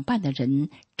信访办的人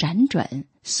辗转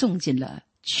送进了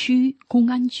区公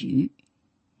安局。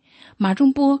马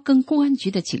中波跟公安局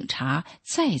的警察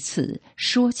再次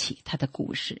说起他的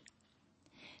故事，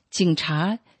警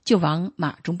察就往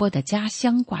马中波的家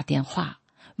乡挂电话，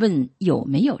问有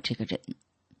没有这个人。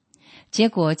结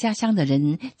果家乡的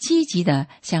人积极地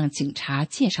向警察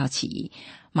介绍起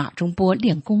马中波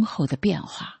练功后的变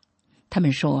化。他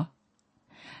们说，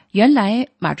原来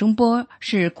马中波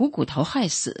是股骨头坏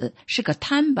死，是个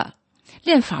摊吧，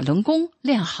练法轮功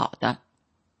练好的。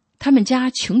他们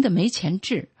家穷得没钱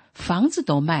治，房子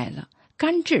都卖了，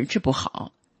肝治治不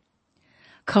好，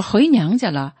可回娘家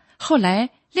了，后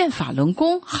来练法轮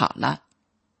功好了。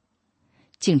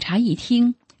警察一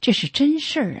听这是真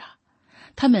事儿啊，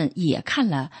他们也看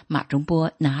了马中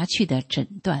波拿去的诊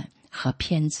断和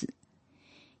片子。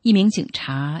一名警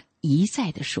察一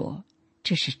再地说，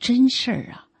这是真事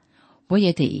儿啊，我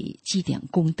也得积点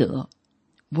功德，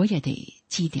我也得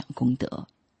积点功德。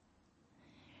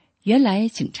原来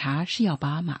警察是要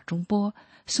把马中波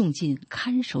送进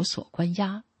看守所关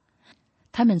押，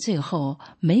他们最后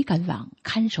没敢往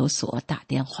看守所打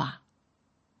电话。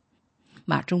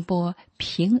马中波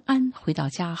平安回到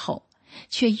家后，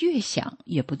却越想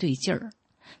越不对劲儿。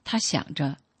他想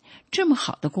着，这么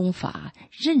好的功法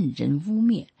任人污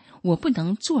蔑，我不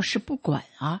能坐视不管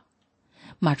啊。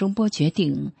马中波决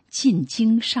定进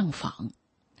京上访。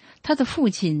他的父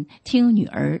亲听女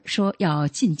儿说要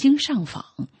进京上访，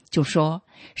就说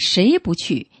谁不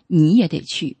去你也得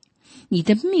去，你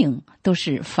的命都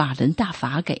是法轮大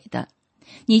法给的，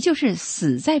你就是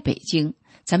死在北京，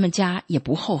咱们家也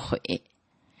不后悔，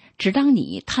只当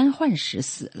你瘫痪时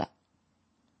死了。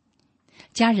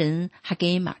家人还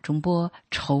给马中波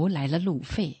筹来了路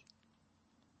费。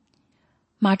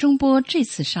马中波这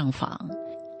次上访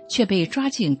却被抓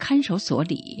进看守所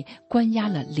里关押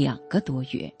了2个多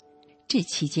月，这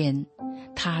期间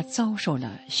他遭受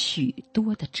了许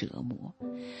多的折磨，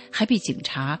还被警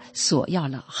察索要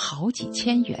了好几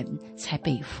千元才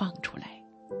被放出来。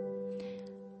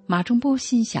马中波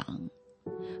心想，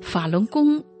法轮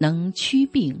功能祛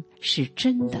病是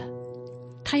真的，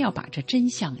他要把这真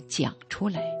相讲出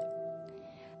来。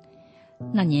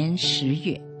那年10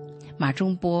月，马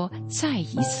中波再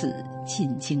一次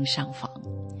进京上访，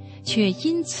却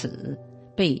因此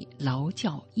被劳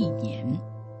教1年。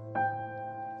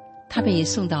他被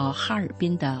送到哈尔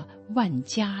滨的万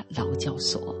家劳教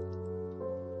所。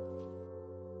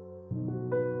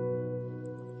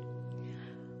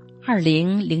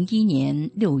2001年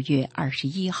6月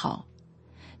21号，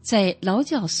在劳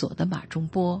教所的马中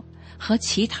波和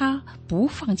其他不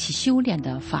放弃修炼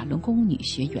的法轮功女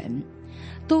学员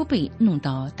都被弄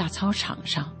到大操场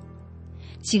上，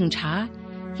警察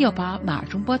要把马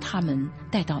中波他们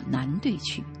带到南队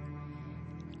去。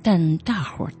但大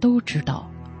伙儿都知道，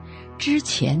之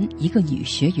前一个女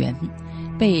学员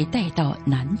被带到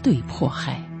南队迫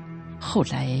害，后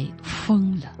来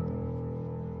疯了。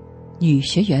女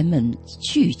学员们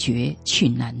拒绝去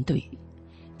南队，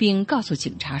并告诉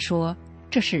警察说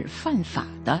这是犯法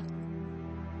的。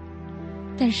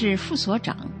但是副所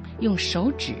长用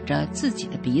手指着自己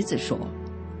的鼻子说，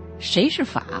谁是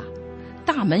法？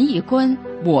大门一关，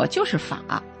我就是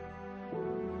法。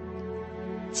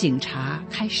警察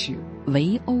开始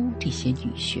围殴这些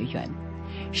女学员，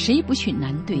谁不去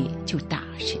南队就打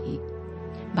谁。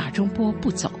马中波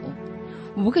不走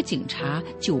，5个警察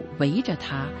就围着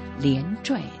他连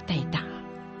拽带打。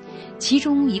其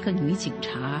中一个女警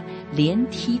察连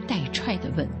踢带踹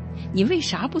地问，你为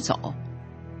啥不走？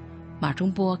马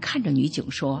中波看着女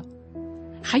警说，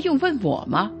还用问我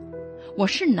吗？我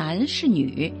是男是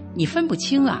女你分不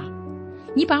清啊，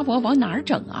你把我往哪儿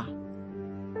整啊？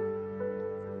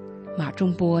马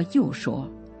中波又说，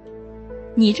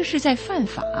你这是在犯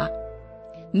法，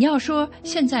你要说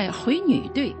现在回女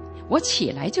队，我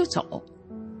起来就走。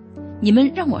你们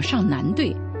让我上男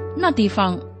队，那地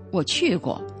方我去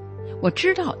过，我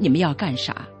知道你们要干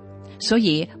啥，所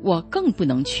以我更不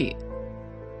能去。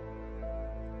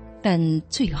但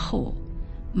最后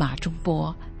马中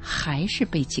波还是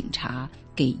被警察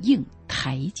给硬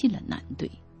抬进了南队。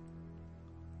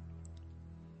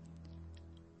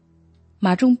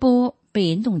马中波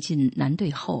被弄进南队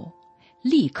后，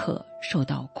立刻受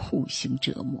到酷刑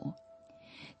折磨。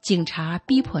警察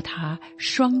逼迫他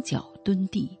双脚蹲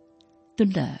地，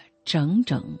蹲了整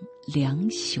整2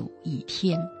宿1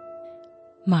天。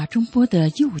马中波的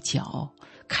右脚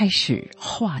开始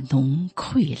化脓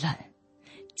溃烂，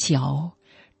脚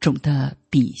肿得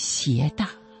比鞋大。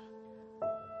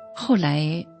后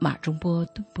来马中波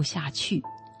蹲不下去，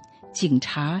警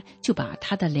察就把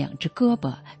他的2只胳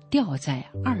膊吊在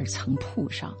2层铺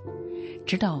上，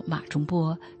直到马中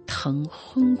波疼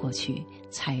昏过去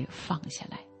才放下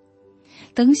来。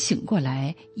等醒过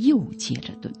来又接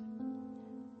着蹲。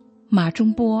马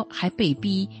中波还被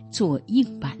逼坐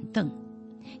硬板凳，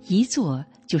一坐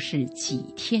就是几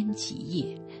天几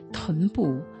夜，臀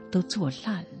部都坐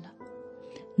烂了，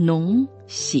脓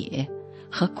血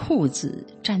和裤子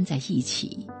粘在一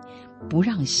起，不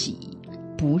让洗，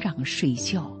不让睡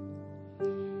觉。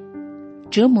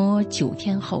折磨9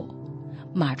天后，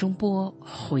马中波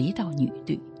回到女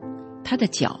队，他的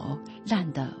脚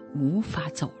烂得无法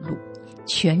走路，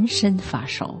全身发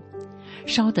烧，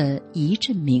烧得一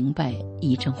阵明白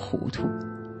一阵糊涂。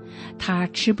他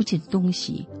吃不进东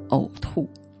西，呕吐。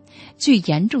最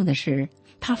严重的是，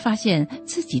他发现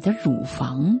自己的乳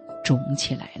房肿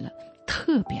起来了，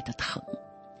特别的疼。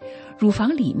乳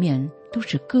房里面都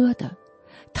是疙瘩，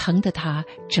疼得他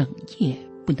整夜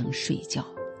不能睡觉。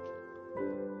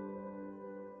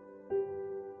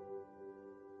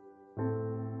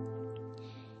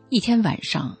一天晚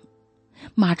上，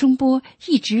马中波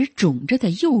一直肿着的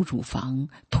右乳房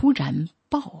突然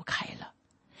爆开了，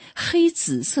黑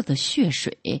紫色的血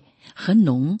水和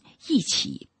脓一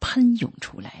起喷涌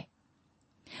出来。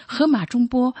和马中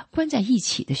波关在一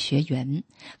起的学员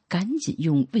赶紧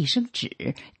用卫生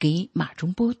纸给马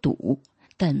中波堵，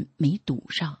但没堵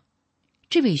上。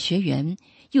这位学员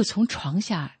又从床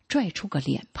下拽出个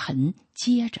脸盆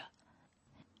接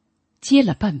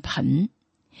了半盆。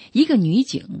一个女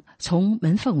警从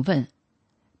门缝问：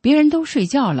别人都睡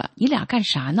觉了，你俩干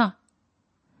啥呢？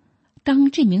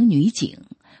当这名女警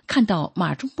看到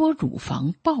马中波乳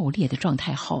房爆裂的状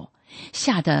态后，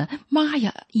吓得妈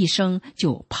呀一声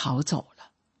就跑走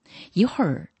了。一会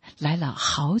儿来了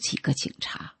好几个警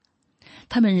察，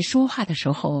他们说话的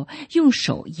时候用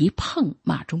手一碰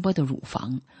马中波的乳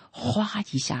房，哗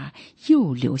一下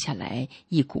又流下来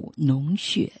一股脓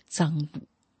血脏物。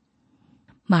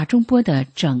马中波的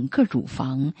整个乳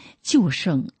房就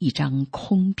剩一张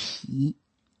空皮。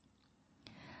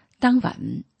当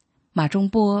晚马中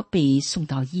波被送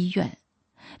到医院，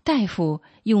大夫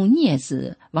用镊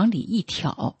子往里一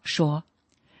挑，说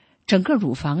整个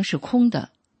乳房是空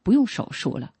的，不用手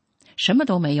术了，什么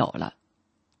都没有了。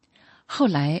后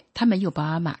来他们又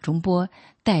把马中波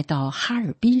带到哈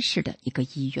尔滨市的一个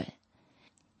医院，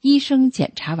医生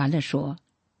检查完了说：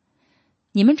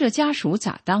你们这家属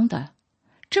咋当的？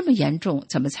这么严重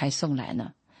怎么才送来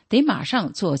呢？得马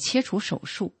上做切除手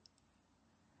术。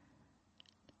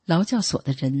劳教所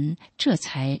的人这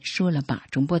才说了马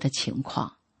中波的情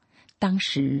况。当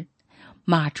时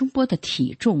马中波的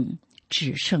体重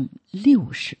只剩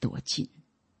60多斤。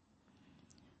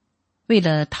为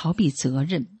了逃避责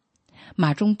任，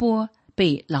马中波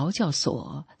被劳教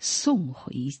所送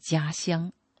回家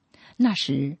乡。那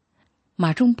时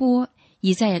马中波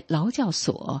已在劳教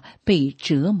所被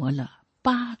折磨了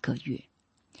8个月。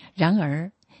然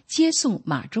而接送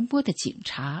马中波的警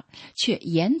察却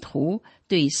沿途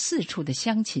对四处的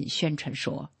乡亲宣传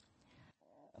说，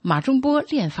马中波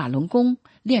练法轮功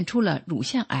练出了乳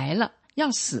腺癌了，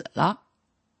要死了。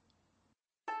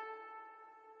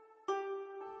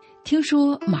听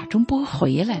说马中波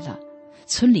回来了，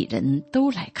村里人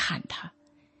都来看他，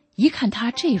一看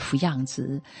他这副样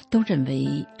子，都认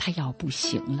为他要不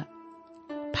行了。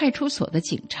派出所的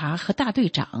警察和大队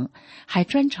长还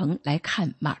专程来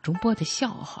看马中波的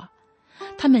笑话，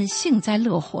他们幸灾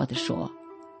乐祸地说，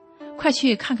快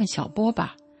去看看小波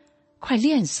吧，快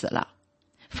练死了，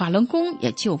法轮功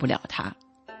也救不了他。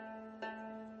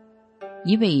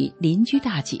一位邻居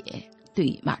大姐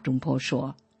对马中波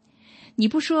说，你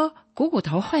不说股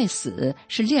头坏死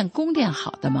是练功练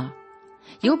好的吗？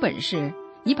有本事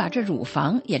你把这乳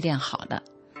房也练好了，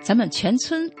咱们全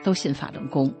村都信法轮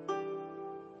功。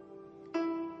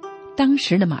当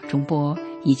时的马中波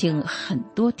已经很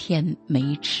多天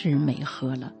没吃没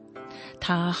喝了，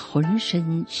他浑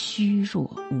身虚弱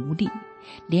无力，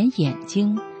连眼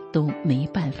睛都没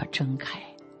办法睁开。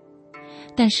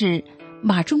但是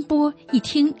马中波一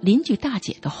听邻居大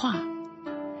姐的话，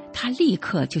他立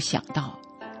刻就想到，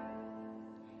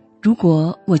如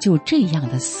果我就这样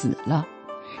的死了，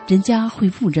人家会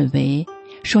误认为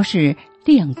说是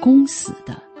练功死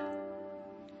的。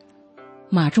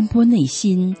马中波内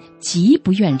心极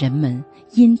不愿人们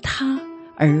因他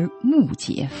而误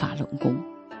解法轮功。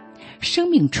生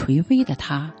命垂危的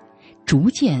他逐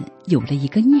渐有了一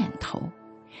个念头，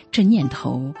这念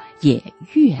头也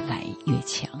越来越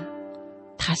强。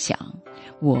他想，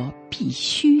我必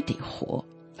须得活，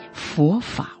佛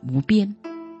法无边。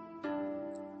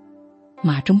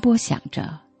马中波想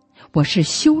着，我是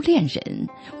修炼人，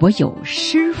我有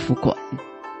师傅管。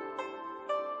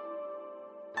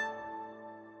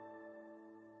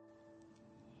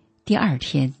第二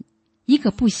天，一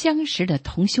个不相识的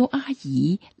同修阿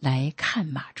姨来看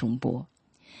马中波，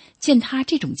见他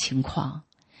这种情况，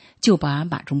就把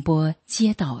马中波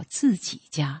接到自己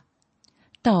家。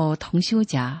到同修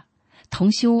家，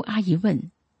同修阿姨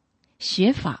问，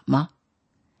学法吗？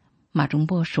马中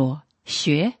波说，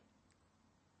学。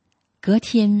隔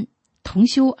天，同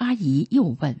修阿姨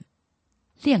又问，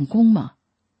练功吗？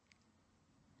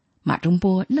马中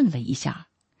波愣了一下，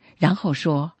然后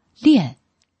说，练。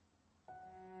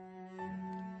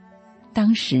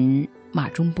当时马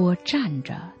中波站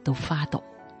着都发抖，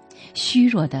虚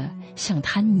弱的像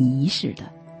滩泥似的。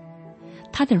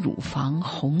他的乳房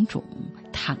红肿，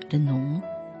淌着脓，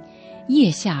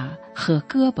腋下和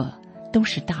胳膊都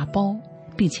是大包，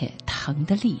并且疼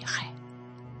得厉害。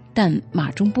但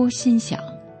马中波心想，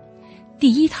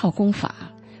第一套功法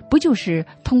不就是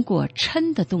通过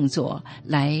抻的动作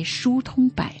来疏通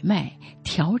百脉，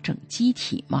调整机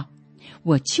体吗？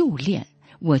我就练，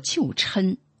我就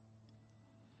抻。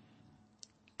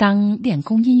当练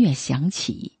功音乐响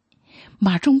起，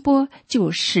马中波就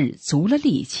使足了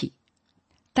力气。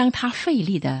当他费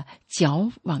力的脚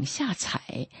往下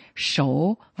踩，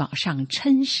手往上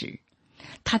抻时，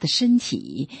他的身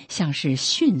体像是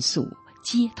迅速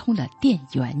接通了电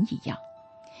源一样，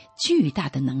巨大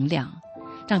的能量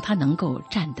让他能够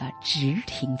站得直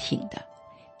挺挺的，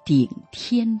顶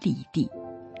天立地。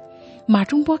马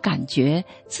中波感觉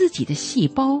自己的细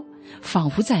胞仿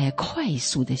佛在快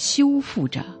速地修复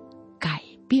着、改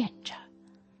变着。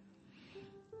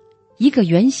一个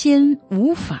原先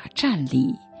无法站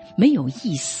立、没有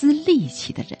一丝力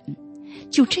气的人，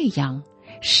就这样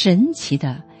神奇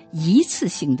地一次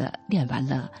性地练完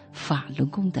了法轮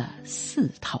功的4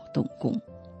套动功。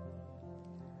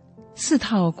4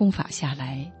套功法下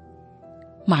来，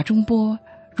马中波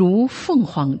如凤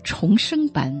凰重生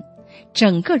般，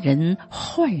整个人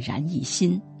焕然一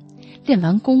新。练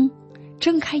完功，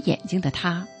睁开眼睛的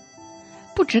他，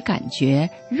不只感觉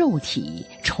肉体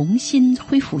重新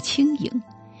恢复轻盈，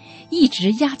一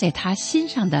直压在他心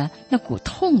上的那股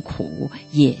痛苦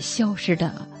也消失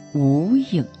得无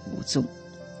影无踪。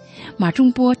马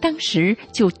中波当时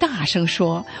就大声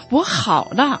说：“我好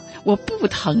了，我不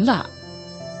疼了。”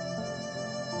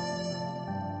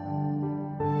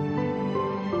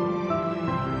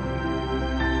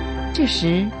这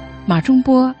时，马中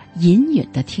波隐隐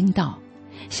地听到，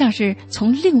像是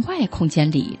从另外空间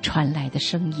里传来的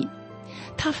声音。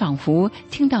他仿佛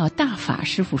听到大法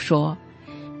师父说：“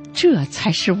这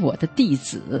才是我的弟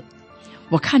子，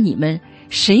我看你们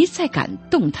谁再敢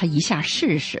动他一下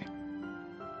试试。”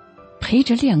陪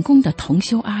着练功的同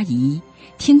修阿姨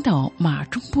听到马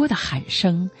中波的喊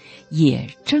声，也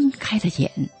睁开了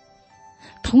眼。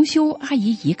同修阿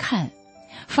姨一看，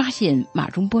发现马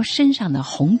中波身上的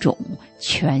红肿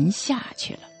全下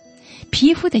去了，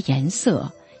皮肤的颜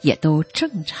色也都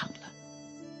正常了。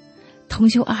同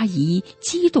修阿姨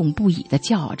激动不已地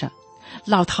叫着：“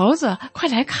老头子，快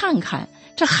来看看，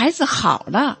这孩子好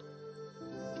了！”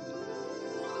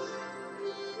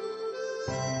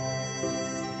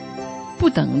不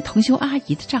等同修阿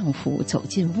姨的丈夫走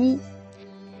进屋，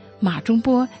马中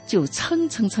波就蹭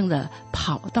蹭蹭地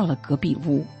跑到了隔壁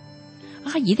屋。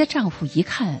阿姨的丈夫一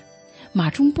看马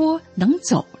中波能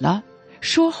走了，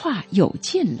说话有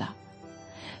劲了，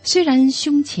虽然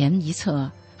胸前一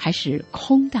侧还是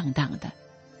空荡荡的，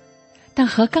但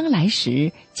和刚来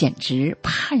时简直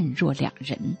判若两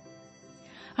人。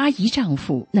阿姨丈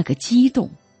夫那个激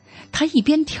动，他一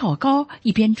边跳高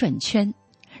一边转圈，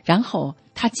然后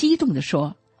他激动地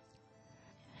说：“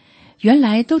原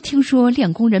来都听说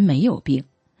练功人没有病，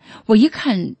我一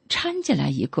看掺进来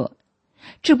一个，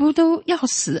这不都要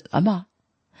死了吗？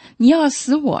你要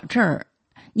死我这儿，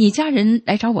你家人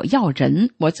来找我要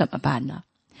人，我怎么办呢？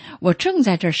我正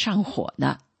在这儿上火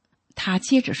呢。”他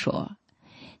接着说：“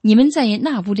你们在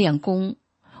那屋练功，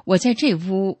我在这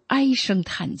屋唉声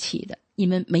叹气的，你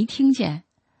们没听见？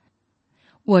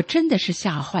我真的是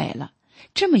吓坏了，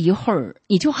这么一会儿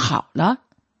你就好了。”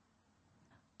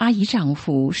阿姨丈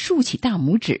夫竖起大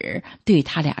拇指对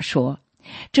他俩说：“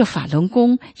这法轮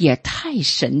功也太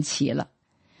神奇了，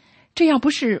这要不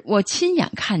是我亲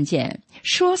眼看见，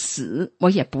说死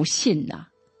我也不信呐。”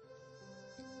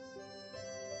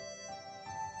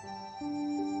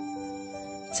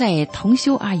在同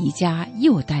修阿姨家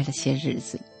又待了些日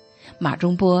子，马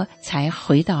中波才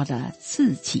回到了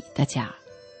自己的家。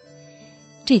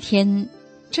这天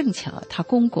正巧他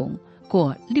公公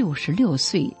过66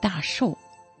岁大寿，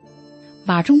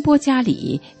马中波家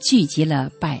里聚集了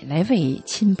100来位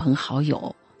亲朋好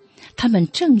友，他们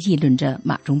正议论着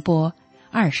马中波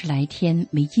20来天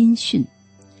没音讯，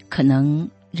可能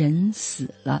人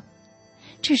死了。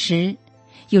这时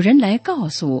有人来告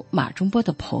诉马中波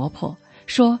的婆婆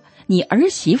说：“你儿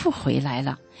媳妇回来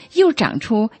了，又长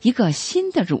出一个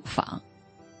新的乳房。”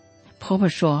婆婆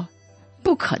说：“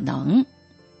不可能。”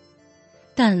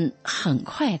但很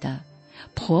快的，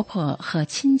婆婆和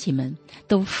亲戚们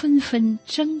都纷纷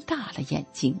睁大了眼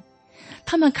睛，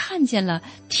他们看见了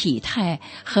体态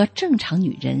和正常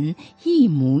女人一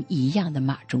模一样的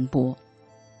马中波。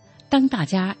当大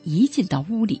家一进到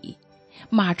屋里，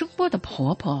马中波的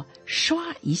婆婆唰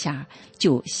一下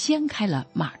就掀开了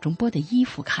马中波的衣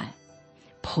服看，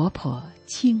婆婆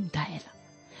惊呆了，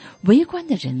围观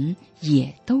的人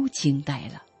也都惊呆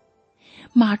了。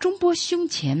马中波胸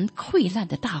前溃烂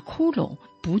的大窟窿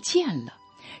不见了，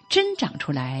真长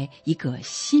出来一个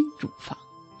新乳房。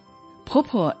婆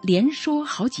婆连说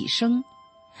好几声：“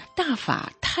大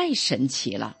法太神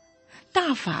奇了，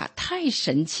大法太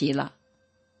神奇了。”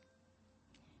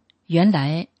原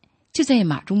来就在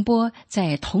马中波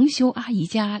在同修阿姨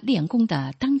家练功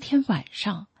的当天晚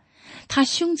上，他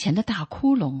胸前的大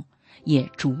窟窿也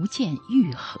逐渐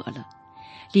愈合了，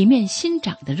里面新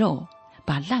长的肉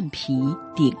把烂皮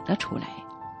顶了出来，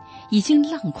已经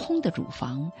浪空的乳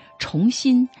房重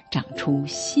新长出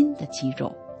新的肌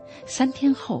肉。3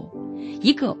天后，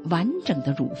一个完整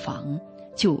的乳房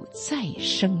就再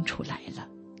生出来了。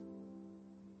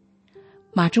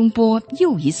马中波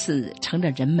又一次成了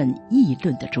人们议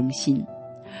论的中心，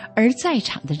而在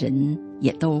场的人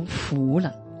也都服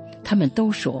了。他们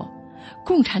都说，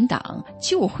共产党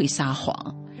就会撒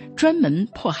谎，专门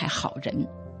迫害好人。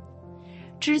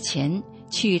之前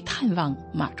去探望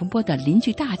马中波的邻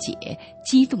居大姐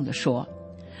激动地说，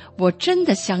我真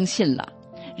的相信了，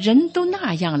人都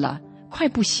那样了，快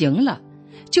不行了，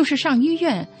就是上医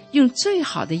院用最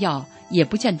好的药也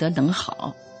不见得能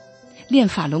好。练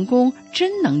法轮功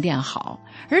真能练好，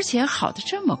而且好得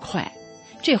这么快，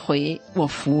这回我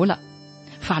服了，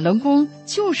法轮功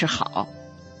就是好。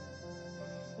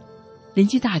邻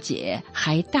居大姐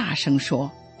还大声说，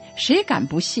谁敢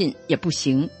不信也不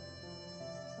行。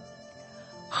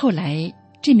后来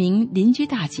这名邻居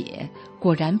大姐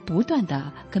果然不断地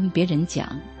跟别人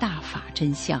讲大法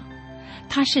真相，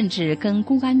她甚至跟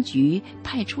公安局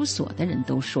派出所的人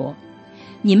都说，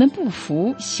你们不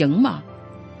服行吗？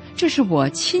这是我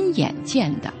亲眼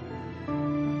见的。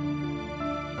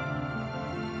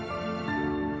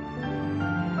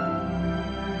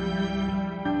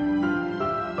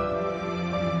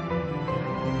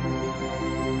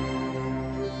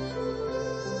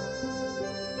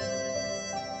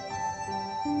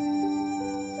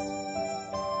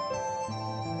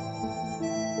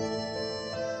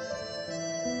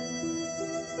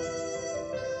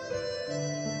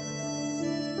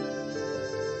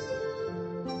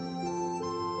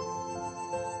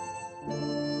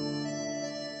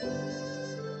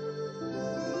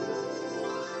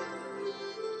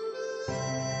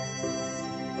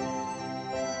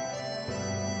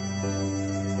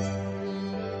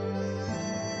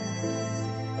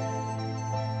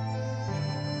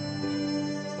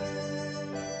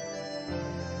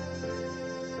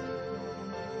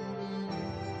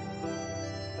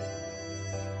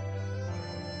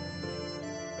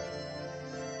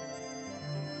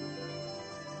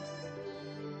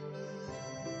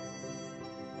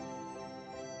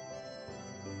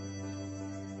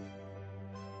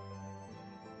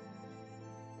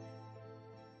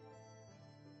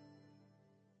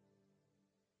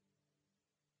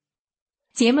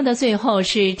节目的最后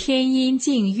是天音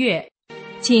静乐，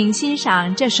请欣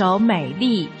赏这首美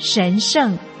丽、神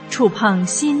圣、触碰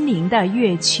心灵的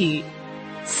乐曲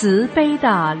《慈悲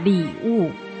的礼物》。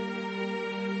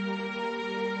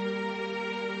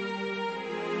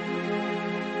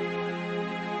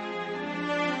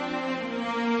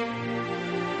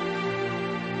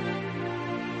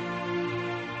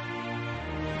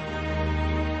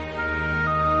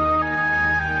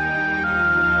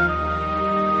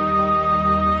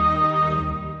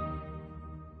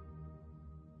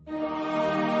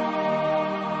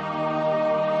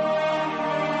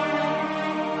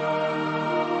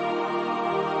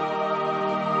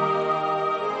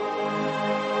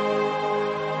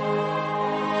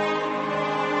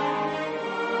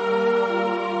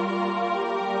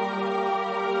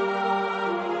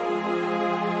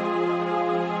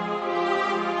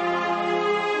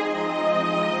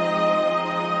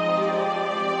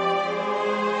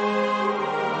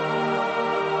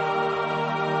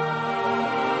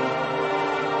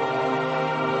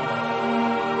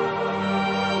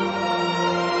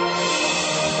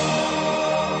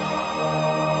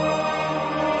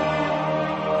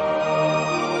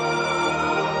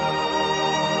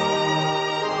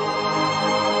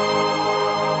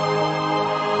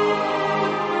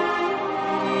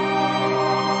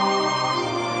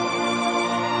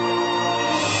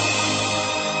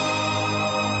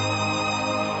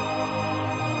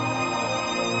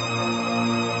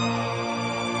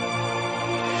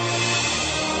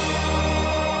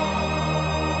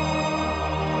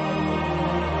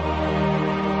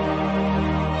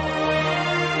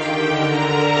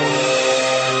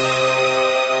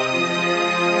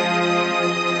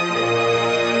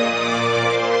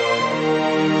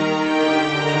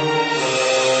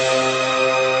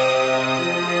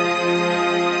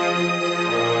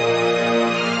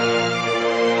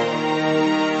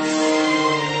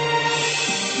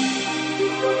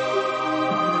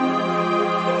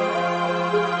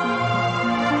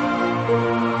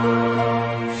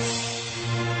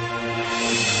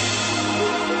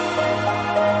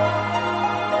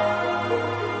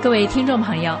各位听众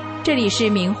朋友，这里是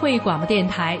明慧广播电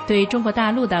台对中国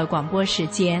大陆的广播时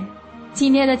间。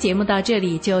今天的节目到这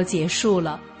里就结束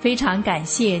了，非常感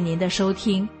谢您的收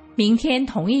听。明天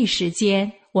同一时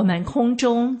间，我们空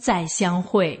中再相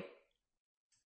会。